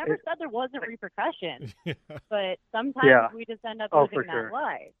 I never said there wasn't repercussion, but sometimes we just end up living that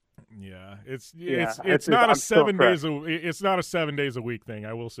life. Yeah, it's not a 7 days it's not a 7 days a week thing.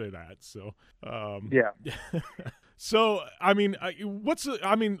 I will say that. So yeah. So I mean, what's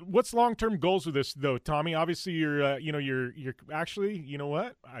long-term goals with this though, Tommy? Obviously, you're actually, you know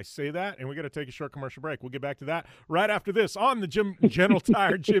what? I say that, and we got to take a short commercial break. We'll get back to that right after this on the General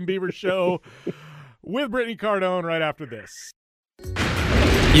Tire Jim Beaver Show with Brittany Cardone. Right after this.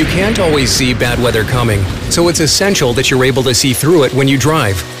 You can't always see bad weather coming, so it's essential that you're able to see through it when you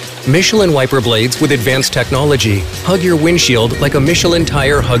drive. Michelin wiper blades with advanced technology hug your windshield like a Michelin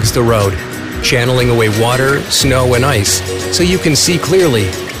tire hugs the road, channeling away water, snow, and ice so you can see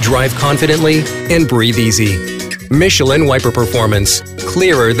clearly, drive confidently, and breathe easy. Michelin wiper performance,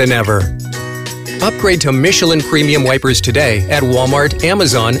 clearer than ever. Upgrade to Michelin premium wipers today at Walmart,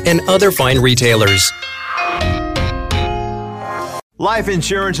 Amazon, and other fine retailers. Life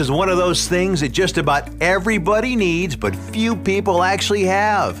insurance is one of those things that just about everybody needs, but few people actually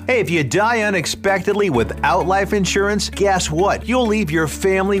have. Hey, if you die unexpectedly without life insurance, guess what? You'll leave your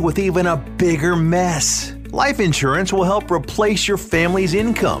family with even a bigger mess. Life insurance will help replace your family's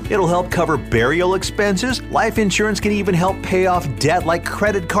income. It'll help cover burial expenses. Life insurance can even help pay off debt like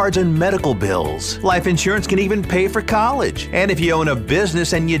credit cards and medical bills. Life insurance can even pay for college. And if you own a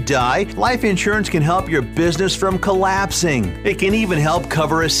business and you die, life insurance can help your business from collapsing. It can even help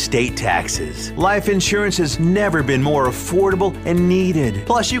cover estate taxes. Life insurance has never been more affordable and needed.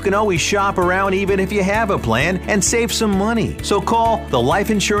 Plus, you can always shop around even if you have a plan and save some money. So call the Life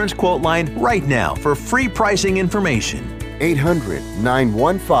Insurance Quote Line right now for free pricing information.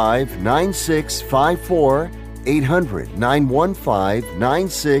 800-915-9654.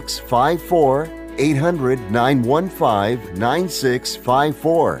 800-915-9654.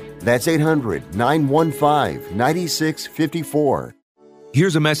 800-915-9654. That's 800-915-9654.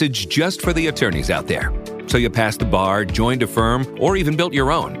 Here's a message just for the attorneys out there. So you passed the bar, joined a firm, or even built your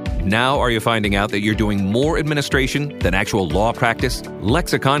own. Now are you finding out that you're doing more administration than actual law practice?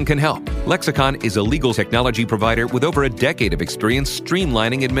 Lexicon can help. Lexicon is a legal technology provider with over a decade of experience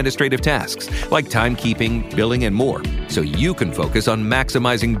streamlining administrative tasks like timekeeping, billing, and more, so you can focus on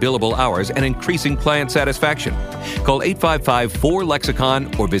maximizing billable hours and increasing client satisfaction. Call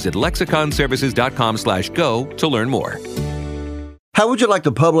 855-4LEXICON or visit lexiconservices.com/go to learn more. How would you like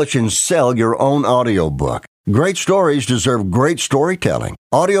to publish and sell your own audiobook? Great stories deserve great storytelling.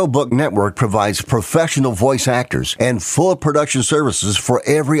 Audiobook Network provides professional voice actors and full production services for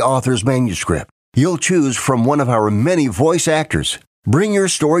every author's manuscript. You'll choose from one of our many voice actors. Bring your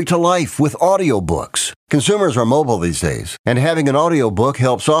story to life with audiobooks. Consumers are mobile these days, and having an audiobook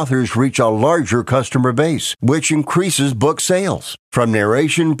helps authors reach a larger customer base, which increases book sales. From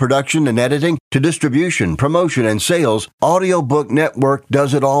narration, production, and editing to distribution, promotion, and sales, Audiobook Network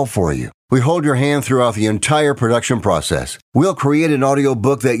does it all for you. We hold your hand throughout the entire production process. We'll create an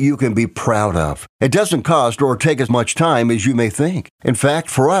audiobook that you can be proud of. It doesn't cost or take as much time as you may think. In fact,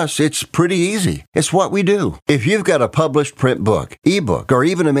 for us, it's pretty easy. It's what we do. If you've got a published print book, ebook, or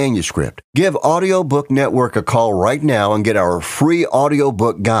even a manuscript, give Audiobook Network a call right now and get our free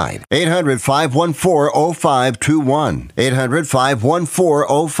audiobook guide. 800-514-0521.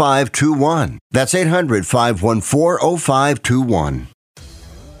 800-514-0521. That's 800-514-0521.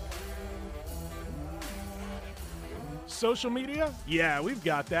 Social media? Yeah, we've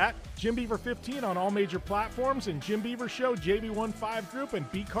got that. Jim Beaver 15 on all major platforms, and Jim Beaver Show, JB15 Group,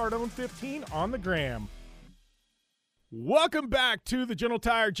 and B Cardone 15 on the gram. Welcome back to the General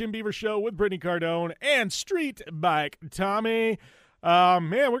Tire Jim Beaver Show with Brittany Cardone and Street Bike Tommy.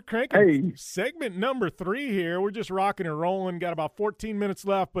 Man, we're cranking segment number 3 here. We're just rocking and rolling. Got about 14 minutes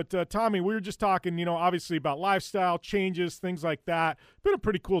left. But, Tommy, we were just talking, obviously about lifestyle changes, things like that. Been a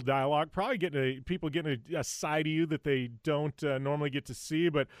pretty cool dialogue. Probably getting people getting a side of you that they don't normally get to see.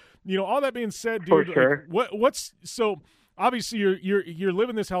 But, all that being said, dude, For sure. what's so obviously you're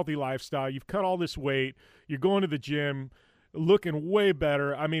living this healthy lifestyle. You've cut all this weight. You're going to the gym, looking way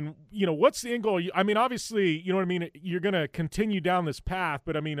better. I mean, what's the end goal? I mean, obviously, you know what I mean? You're going to continue down this path,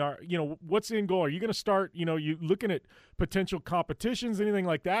 but I mean, what's the end goal? Are you going to start, you looking at potential competitions, anything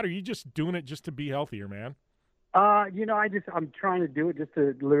like that? Or are you just doing it just to be healthier, man? I'm trying to do it just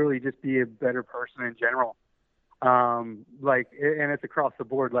to literally just be a better person in general. And it's across the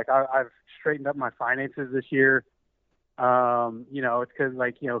board. Like I've straightened up my finances this year. It's because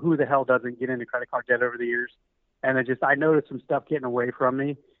who the hell doesn't get into credit card debt over the years? And I noticed some stuff getting away from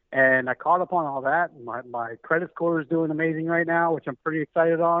me, and I caught up on all that. My credit score is doing amazing right now, which I'm pretty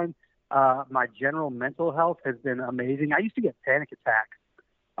excited on. My general mental health has been amazing. I used to get panic attacks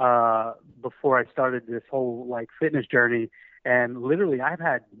before I started this whole fitness journey, and literally I've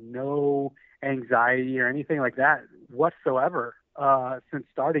had no anxiety or anything like that whatsoever since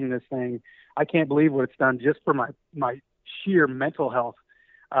starting this thing. I can't believe what it's done just for my sheer mental health.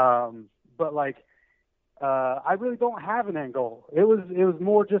 I really don't have an end goal. It was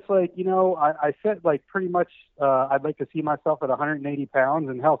more just I set pretty much I'd like to see myself at 180 pounds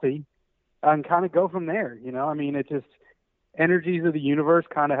and healthy and kind of go from there. I mean, it just energies of the universe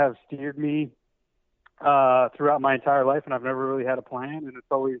kind of have steered me throughout my entire life, and I've never really had a plan, and it's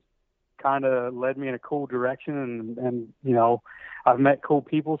always kind of led me in a cool direction. And I've met cool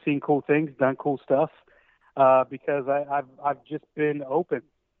people, seen cool things, done cool stuff because I've just been open.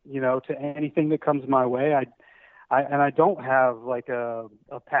 To anything that comes my way. I don't have a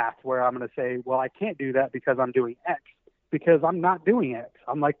path where I'm going to say, well, I can't do that because I'm doing X, because I'm not doing X.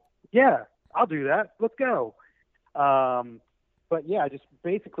 I'm like, yeah, I'll do that. Let's go. But yeah, I just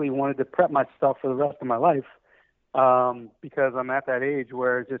basically wanted to prep myself for the rest of my life because I'm at that age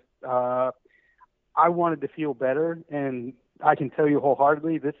where I wanted to feel better. And I can tell you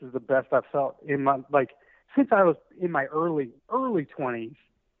wholeheartedly, this is the best I've felt in my, since I was in my early 20s.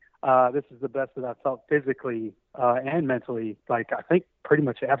 This is the best that I've felt physically and mentally, I think pretty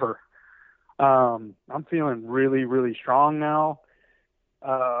much ever. I'm feeling really, really strong now.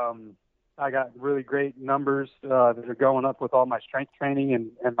 I got really great numbers that are going up with all my strength training and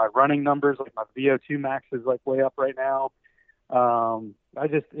my running numbers. My VO2 max is way up right now. I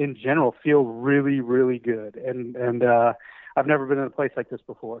just, in general, feel really, really good. And I've never been in a place like this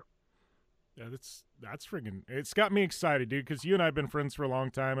before. Yeah, that's friggin'. It's got me excited, dude. Because you and I have been friends for a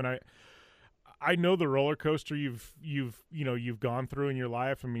long time, and I know the roller coaster you've gone through in your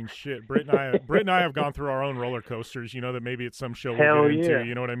life. I mean, shit, Britt and I have gone through our own roller coasters. That maybe at some show we'll get into.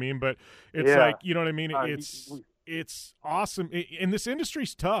 You know what I mean? But it's you know what I mean. It's awesome, and this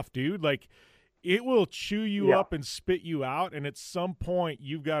industry's tough, dude. it will chew you Yeah. up and spit you out, and at some point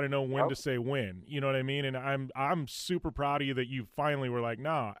you've got to know when to say when. You know what I mean? And I'm super proud of you that you finally were like,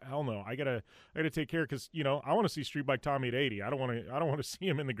 nah, hell no, I gotta take care, because I want to see Street Bike Tommy at 80. I don't want to see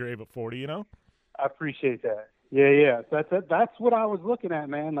him in the grave at 40. I appreciate that. Yeah. So that's what I was looking at,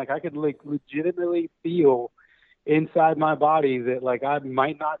 man. Like I could legitimately feel inside my body that like I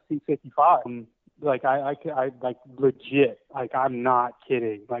might not see 55. Like I like legit. Like I'm not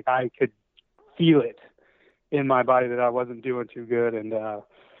kidding. Like I could feel it in my body that I wasn't doing too good. And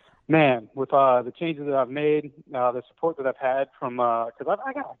man, with the changes that I've made, the support that I've had from because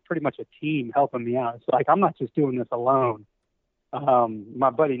I got pretty much a team helping me out. It's like I'm not just doing this alone. My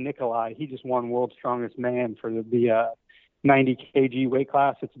buddy Nikolai, he just won World's Strongest Man for the 90 kg weight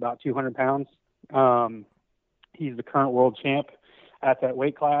class. It's about 200 pounds. He's the current world champ at that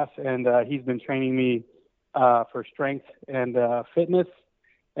weight class, and he's been training me for strength and fitness.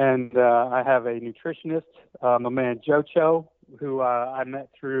 And I have a nutritionist, my man Jocho, who I met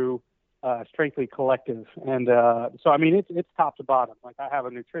through Strengthly Collective. And so, I mean, it's top to bottom. Like I have a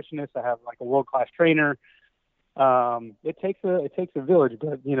nutritionist, I have like a world-class trainer. It takes a village,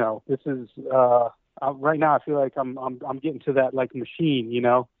 but this is right now. I feel like I'm getting to that like machine.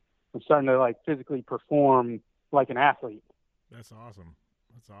 I'm starting to like physically perform like an athlete. That's awesome.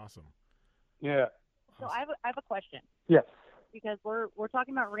 Yeah. So I have a question. Yes. Because we're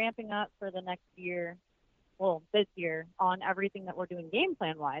talking about ramping up for the next year, well, this year, on everything that we're doing game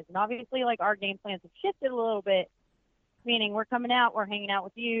plan wise, and obviously like our game plans have shifted a little bit. Meaning we're coming out, we're hanging out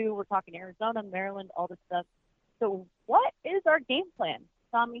with you, we're talking Arizona, Maryland, all this stuff. So what is our game plan,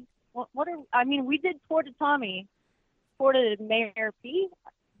 Tommy? We did Tour de Tommy, Tour de Mayor P,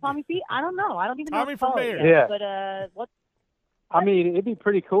 Tommy P. I don't know. I don't even know. Tommy for mayor. Yeah. But what's I mean, it'd be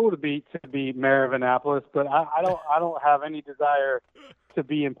pretty cool to be mayor of Annapolis, but I don't have any desire to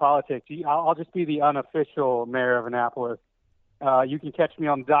be in politics. I'll just be the unofficial mayor of Annapolis. You can catch me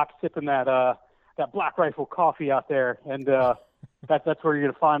on the dock sipping that Black Rifle coffee out there, and that's where you're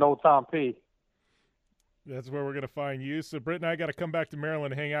gonna find old Tom P. That's where we're gonna find you. So Britt and I got to come back to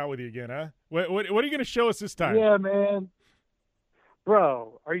Maryland and hang out with you again, huh? What are you gonna show us this time? Yeah, man.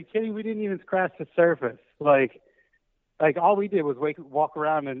 Bro, are you kidding? We didn't even scratch the surface. Like all we did was walk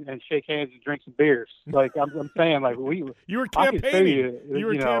around and shake hands and drink some beers. Like I'm saying, like you were I could show campaigning. You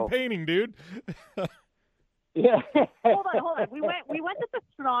were know. campaigning, dude. Yeah. Hold on. We went to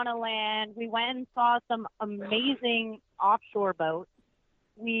Pastrana Land. We went and saw some amazing offshore boats.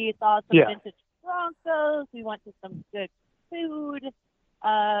 We saw some vintage Broncos. We went to some good food.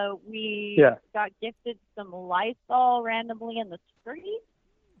 We got gifted some Lysol randomly in the street.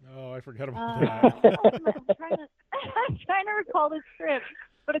 Oh, I forgot about that. I'm trying to recall this trip,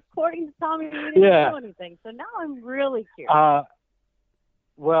 but according to Tommy, we didn't do anything. So now I'm really curious.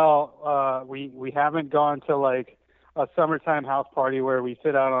 We haven't gone to like a summertime house party where we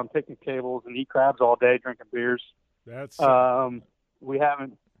sit out on picnic tables and eat crabs all day drinking beers. That's we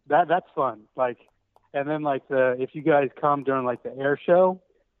haven't. That's fun. Like, and then like if you guys come during like the air show,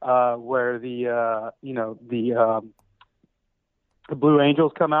 where the Blue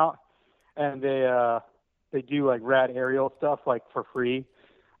Angels come out and they do like rad aerial stuff like for free.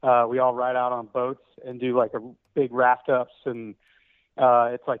 We all ride out on boats and do like a big raft ups, and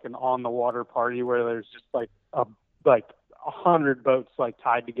it's like an on the water party where there's just like 100 boats like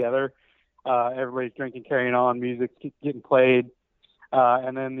tied together. Everybody's drinking, carrying on, music getting played,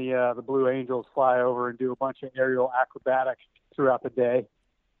 and then the Blue Angels fly over and do a bunch of aerial acrobatics throughout the day.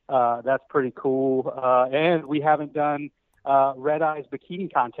 That's pretty cool. And we haven't done Red Eyes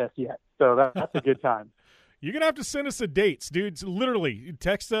bikini contest yet, so that's a good time. You're going to have to send us the dates, dude. Literally,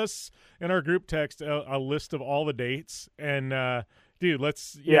 text us in our group text a list of all the dates. And, dude,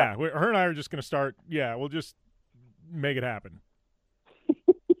 her and I are just going to start. Yeah, we'll just make it happen.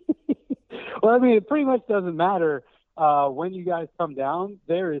 Well, I mean, it pretty much doesn't matter when you guys come down.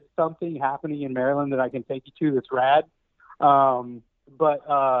 There is something happening in Maryland that I can take you to that's rad. But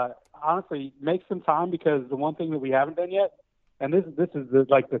honestly, make some time, because the one thing that we haven't done yet, and this is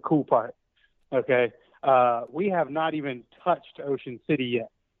the cool part, okay? We have not even touched Ocean City yet.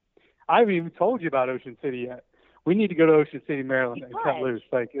 I haven't even told you about Ocean City yet. We need to go to Ocean City, Maryland, and cut loose.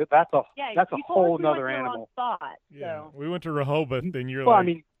 Like that's a whole nother animal. We went to Rehoboth, and you're well, like, I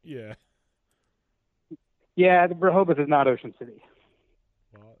mean, yeah, the Rehoboth is not Ocean City.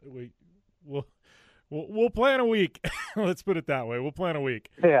 Well, we'll plan a week. Let's put it that way. We'll plan a week.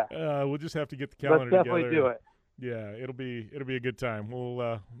 Yeah. We'll just have to get the calendar together. Let's definitely do it. Yeah, it'll be a good time.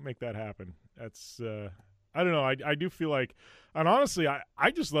 We'll make that happen. That's I don't know. I do feel like, and honestly,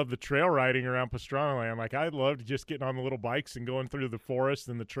 I just love the trail riding around Pastrana Land. Like I loved just getting on the little bikes and going through the forest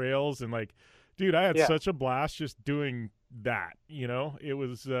and the trails, and like Dude, I had Yeah. such a blast just doing that. It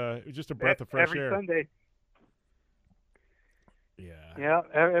was just a breath of fresh every air. Sunday. Yeah. Yeah,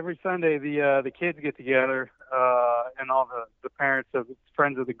 every Sunday the kids get together, and all the parents of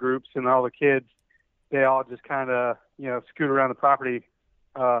friends of the groups and all the kids, they all just kind of scoot around the property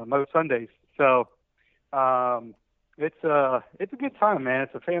most Sundays. So it's a good time, man.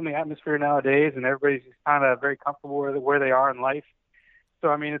 It's a family atmosphere nowadays, and everybody's just kind of very comfortable where they are in life. So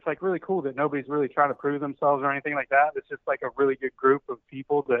I mean, it's like really cool that nobody's really trying to prove themselves or anything like that. It's just like a really good group of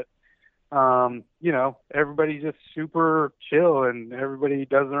people that. Everybody's just super chill and everybody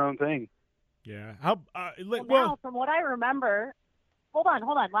does their own thing. Yeah. Now, from what I remember, hold on.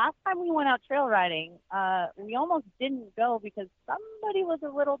 Last time we went out trail riding, we almost didn't go because somebody was a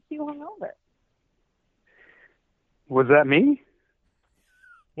little too hungover. Was that me?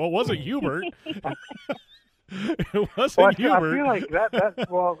 Well, it wasn't Hubert. It wasn't Well, Hubert. I feel like that.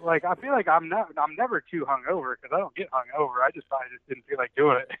 Well, like I feel like I'm never too hungover because I don't get hungover. I just didn't feel like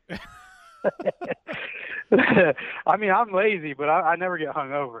doing it. I mean, I'm lazy, but I never get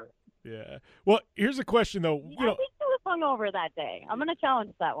hungover. Yeah. Well, here's a question though. I think I was hungover that day. I'm gonna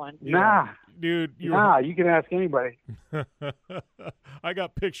challenge that one. Nah, dude. You can ask anybody. I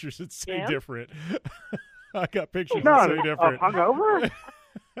got pictures that say Jim? different. I got pictures that say different. Hungover.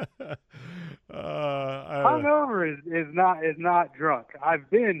 Hungover is not drunk. I've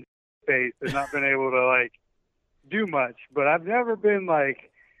been faced and not been able to like do much, but I've never been like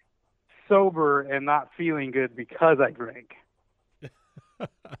sober and not feeling good because I drank.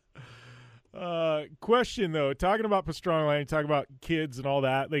 Question though, talking about Pastrana Land, talking about kids and all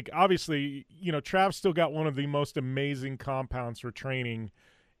that, like obviously, Trav's still got one of the most amazing compounds for training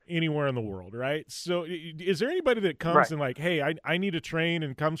anywhere in the world, right? So is there anybody that comes and like, hey, I need to train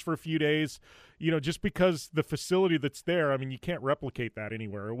and comes for a few days, just because the facility that's there, I mean, you can't replicate that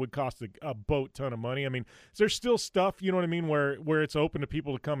anywhere. It would cost a boat ton of money. I mean, is there still stuff, you know what I mean, where it's open to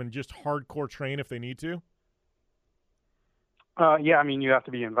people to come and just hardcore train if they need to? Yeah, I mean, you have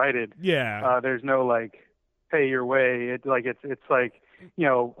to be invited. Yeah. There's no like pay your way. It's like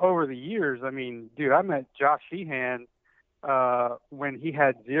over the years. I mean, dude, I met Josh Sheehan when he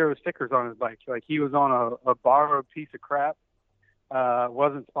had 0 stickers on his bike. Like he was on a borrowed piece of crap.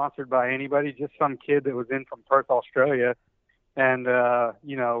 Wasn't sponsored by anybody, just some kid that was in from Perth, Australia. And,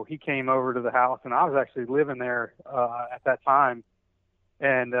 he came over to the house and I was actually living there at that time.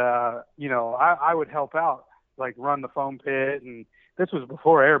 And, I would help out, like run the foam pit. And this was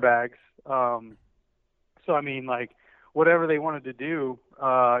before airbags. So, I mean, like whatever they wanted to do,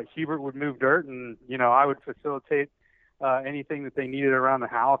 Hubert would move dirt and, I would facilitate anything that they needed around the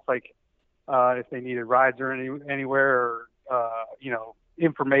house, like if they needed rides or anywhere, or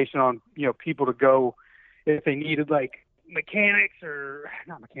information on people to go if they needed like mechanics or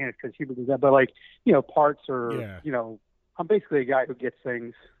not mechanics because Hubert does that, but like parts or I'm basically a guy who gets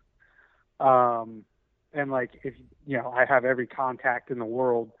things. And like if I have every contact in the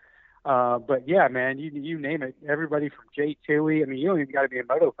world. But yeah, man, you name it. Everybody from Jay Tilley. I mean, you don't even got to be a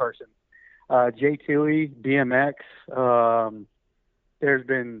moto person. Jay Tilley, BMX. There's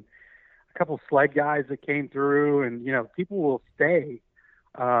been a couple sled guys that came through, and people will stay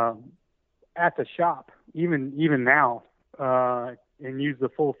at the shop even now and use the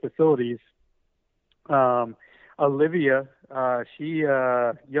full facilities. Olivia, she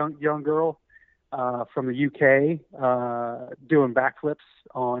young girl from the UK, doing backflips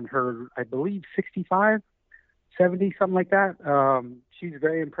on her, I believe 65, 70, something like that. She's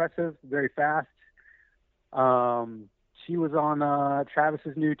very impressive, very fast. She was on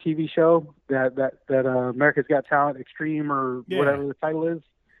Travis's new TV show that America's Got Talent Extreme or whatever the title is.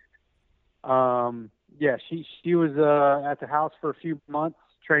 She was at the house for a few months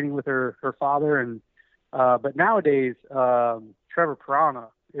training with her father, and but nowadays Trevor Piranha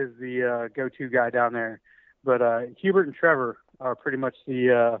is the go-to guy down there. But Hubert and Trevor are pretty much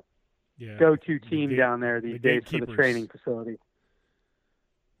the go-to team down there these days for the training facility.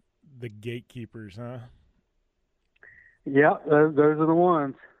 The gatekeepers, huh? Yeah, those are the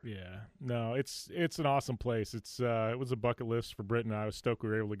ones. Yeah, no, it's an awesome place. It was a bucket list for Britt and I was stoked we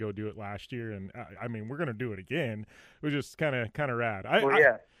were able to go do it last year, and I mean we're gonna do it again. It was just kind of rad.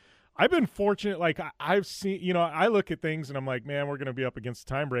 I've been fortunate. Like I've seen, I look at things and I'm like, man, we're going to be up against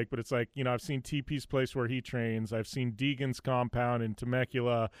time break. But it's like, I've seen TP's place where he trains. I've seen Deegan's compound in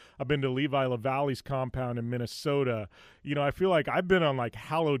Temecula. I've been to Levi LaValle's compound in Minnesota. I feel like I've been on like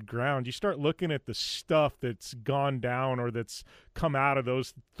hallowed ground. You start looking at the stuff that's gone down or that's come out of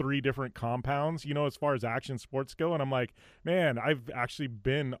those 3 different compounds, as far as action sports go. And I'm like, man, I've actually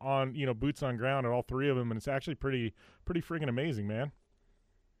been on, boots on ground at all 3 of them. And it's actually pretty friggin' amazing, man.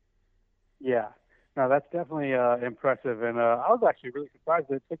 Yeah. No, that's definitely impressive, and I was actually really surprised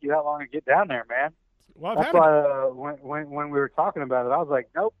that it took you that long to get down there, man. Well, that's why when we were talking about it, I was like,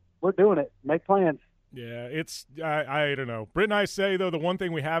 nope, we're doing it. Make plans. Yeah, it's I don't know. Britt and I say, though, the one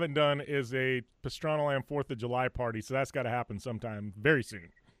thing we haven't done is a Pastrana Land 4th of July party, so that's got to happen sometime very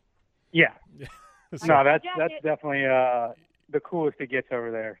soon. Yeah. So- No, that's definitely the coolest it gets over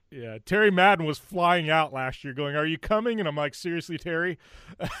there. Yeah, Terry Madden was flying out last year going, "Are you coming?" And I'm like, "Seriously, Terry?"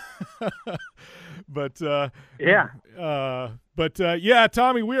 But yeah,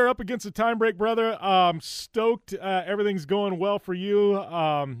 Tommy, we are up against a time break, brother. Stoked everything's going well for you,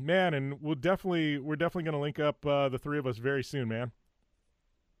 man, and we're definitely going to link up the three of us very soon, man.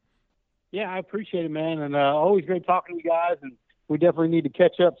 Yeah, I appreciate it, man, and always great talking to you guys, and we definitely need to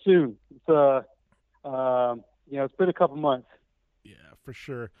catch up soon. It's it's been a couple months. Yeah, for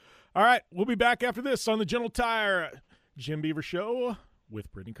sure. All right, we'll be back after this on the General Tire Jim Beaver Show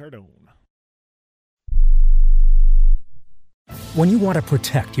with Brittany Cardone. When you want to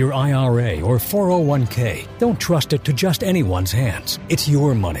protect your IRA or 401k, don't trust it to just anyone's hands. It's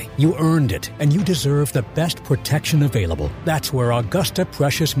your money. You earned it, and you deserve the best protection available. That's where Augusta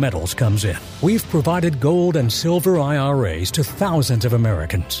Precious Metals comes in. We've provided gold and silver IRAs to thousands of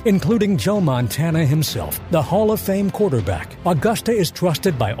Americans, including Joe Montana himself, the Hall of Fame quarterback. Augusta is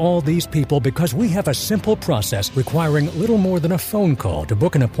trusted by all these people because we have a simple process requiring little more than a phone call to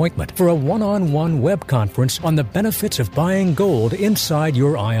book an appointment for a one-on-one web conference on the benefits of buying gold inside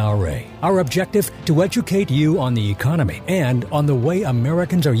your IRA. Our objective, to educate you on the economy and on the way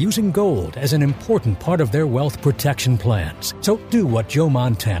Americans are using gold as an important part of their wealth protection plans. So do what Joe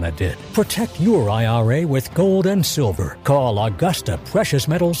Montana did. Protect your IRA with gold and silver. Call Augusta Precious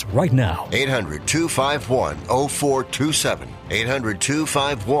Metals right now. 800-251-0427.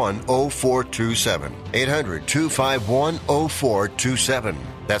 800-251-0427. 800-251-0427.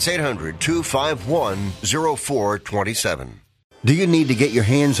 That's 800-251-0427. Do you need to get your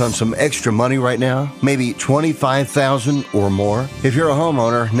hands on some extra money right now? Maybe $25,000 or more? If you're a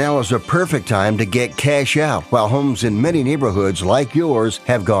homeowner, now is a perfect time to get cash out while homes in many neighborhoods like yours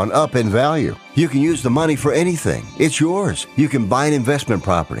have gone up in value. You can use the money for anything. It's yours. You can buy an investment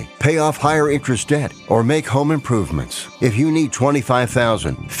property, pay off higher interest debt, or make home improvements. If you need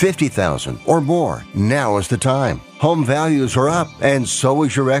 $25,000, $50,000, or more, now is the time. Home values are up, and so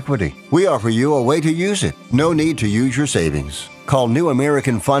is your equity. We offer you a way to use it. No need to use your savings. Call New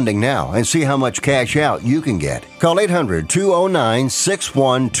American Funding now and see how much cash out you can get. Call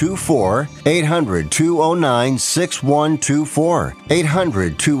 800-209-6124. 800-209-6124.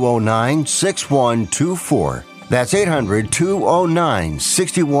 800-209-6124. That's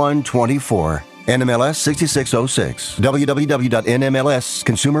 800-209-6124. NMLS 6606.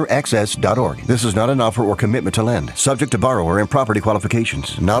 www.nmlsconsumeraccess.org. This is not an offer or commitment to lend. Subject to borrower and property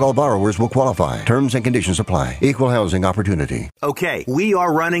qualifications. Not all borrowers will qualify. Terms and conditions apply. Equal housing opportunity. Okay, we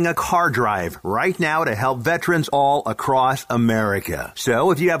are running a car drive right now to help veterans all across America. So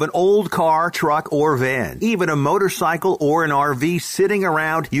if you have an old car, truck, or van, even a motorcycle or an RV sitting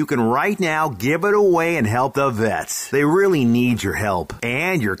around, you can right now give it away and help the vets. They really need your help.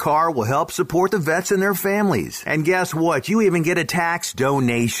 And your car will help support the vets and their families. And guess what? You even get a tax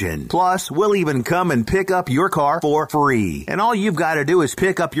donation. Plus, we'll even come and pick up your car for free. And all you've got to do is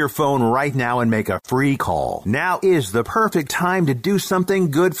pick up your phone right now and make a free call. Now is the perfect time to do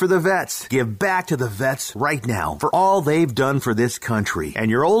something good for the vets. Give back to the vets right now for all they've done for this country. And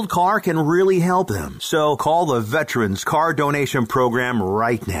your old car can really help them. So call the Veterans Car Donation Program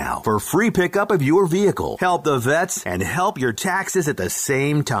right now for free pickup of your vehicle. Help the vets and help your taxes at the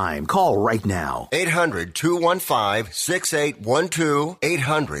same time. Call right now. 800-215-6812.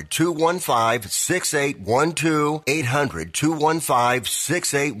 800-215-6812.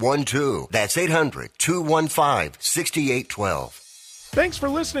 800-215-6812. That's 800-215-6812. Thanks for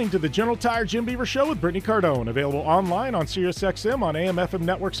listening to the General Tire Jim Beaver Show with Brittany Cardone. Available online on SiriusXM, on AM/FM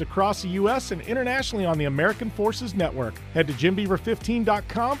networks across the U.S., and internationally on the American Forces Network. Head to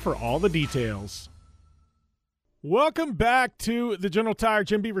JimBeaver15.com for all the details. Welcome back to the General Tire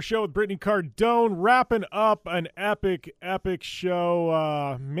Jim Beaver Show with Brittany Cardone, wrapping up an epic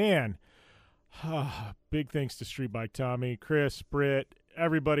show. Big thanks to Street Bike Tommy, Chris, Britt,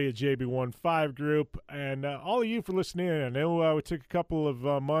 everybody at JB15 Group, and all of you for listening in. I know we took a couple of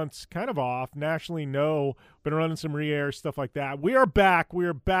months kind of off. Nationally, been running some re-air, stuff like that. We are back. We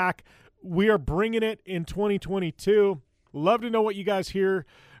are bringing it in 2022. Love to know what you guys hear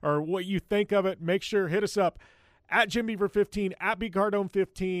or what you think of it. Make sure, hit us up. At Jim Beaver 15, at BCardone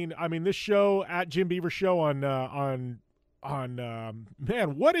 15. I mean, this show at Jim Beaver Show on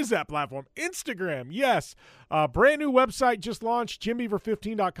man, what is that platform? Instagram. Yes. Brand new website just launched,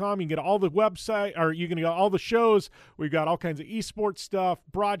 JimBeaver15.com. You can get all the website, or you can get all the shows. We've got all kinds of esports stuff,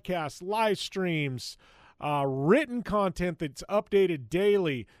 broadcasts, live streams, written content that's updated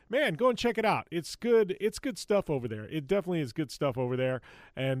daily. Man, go and check it out. It's good. It's good stuff over there. It definitely is good stuff over there.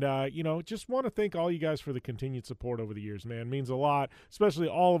 And, just want to thank all you guys for the continued support over the years, man. It means a lot, especially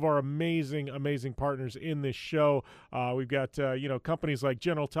all of our amazing, amazing partners in this show. We've got, companies like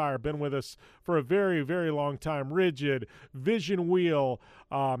General Tire, been with us for a very, very long time. Rigid, Vision Wheel,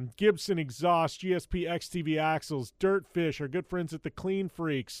 Gibson Exhaust, GSP XTV Axles, Dirtfish, our good friends at the Clean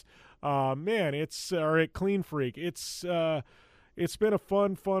Freaks. At Clean Freak. It's been a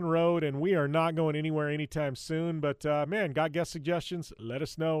fun road, and we are not going anywhere anytime soon. But, got guest suggestions? Let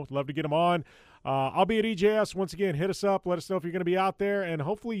us know. Love to get them on. I'll be at EJS. Once again, hit us up. Let us know if you're going to be out there. And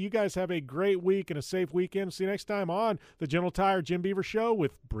hopefully you guys have a great week and a safe weekend. See you next time on the General Tire Jim Beaver Show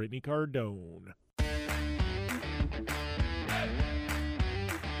with Brittany Cardone.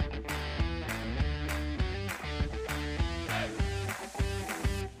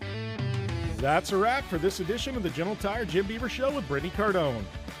 That's a wrap for this edition of the General Tire Jim Beaver Show with Brittany Cardone.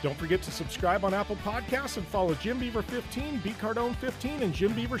 Don't forget to subscribe on Apple Podcasts and follow Jim Beaver 15, B Cardone 15, and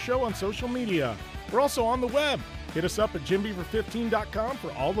Jim Beaver Show on social media. We're also on the web. Hit us up at JimBeaver15.com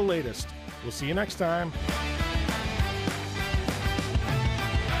for all the latest. We'll see you next time.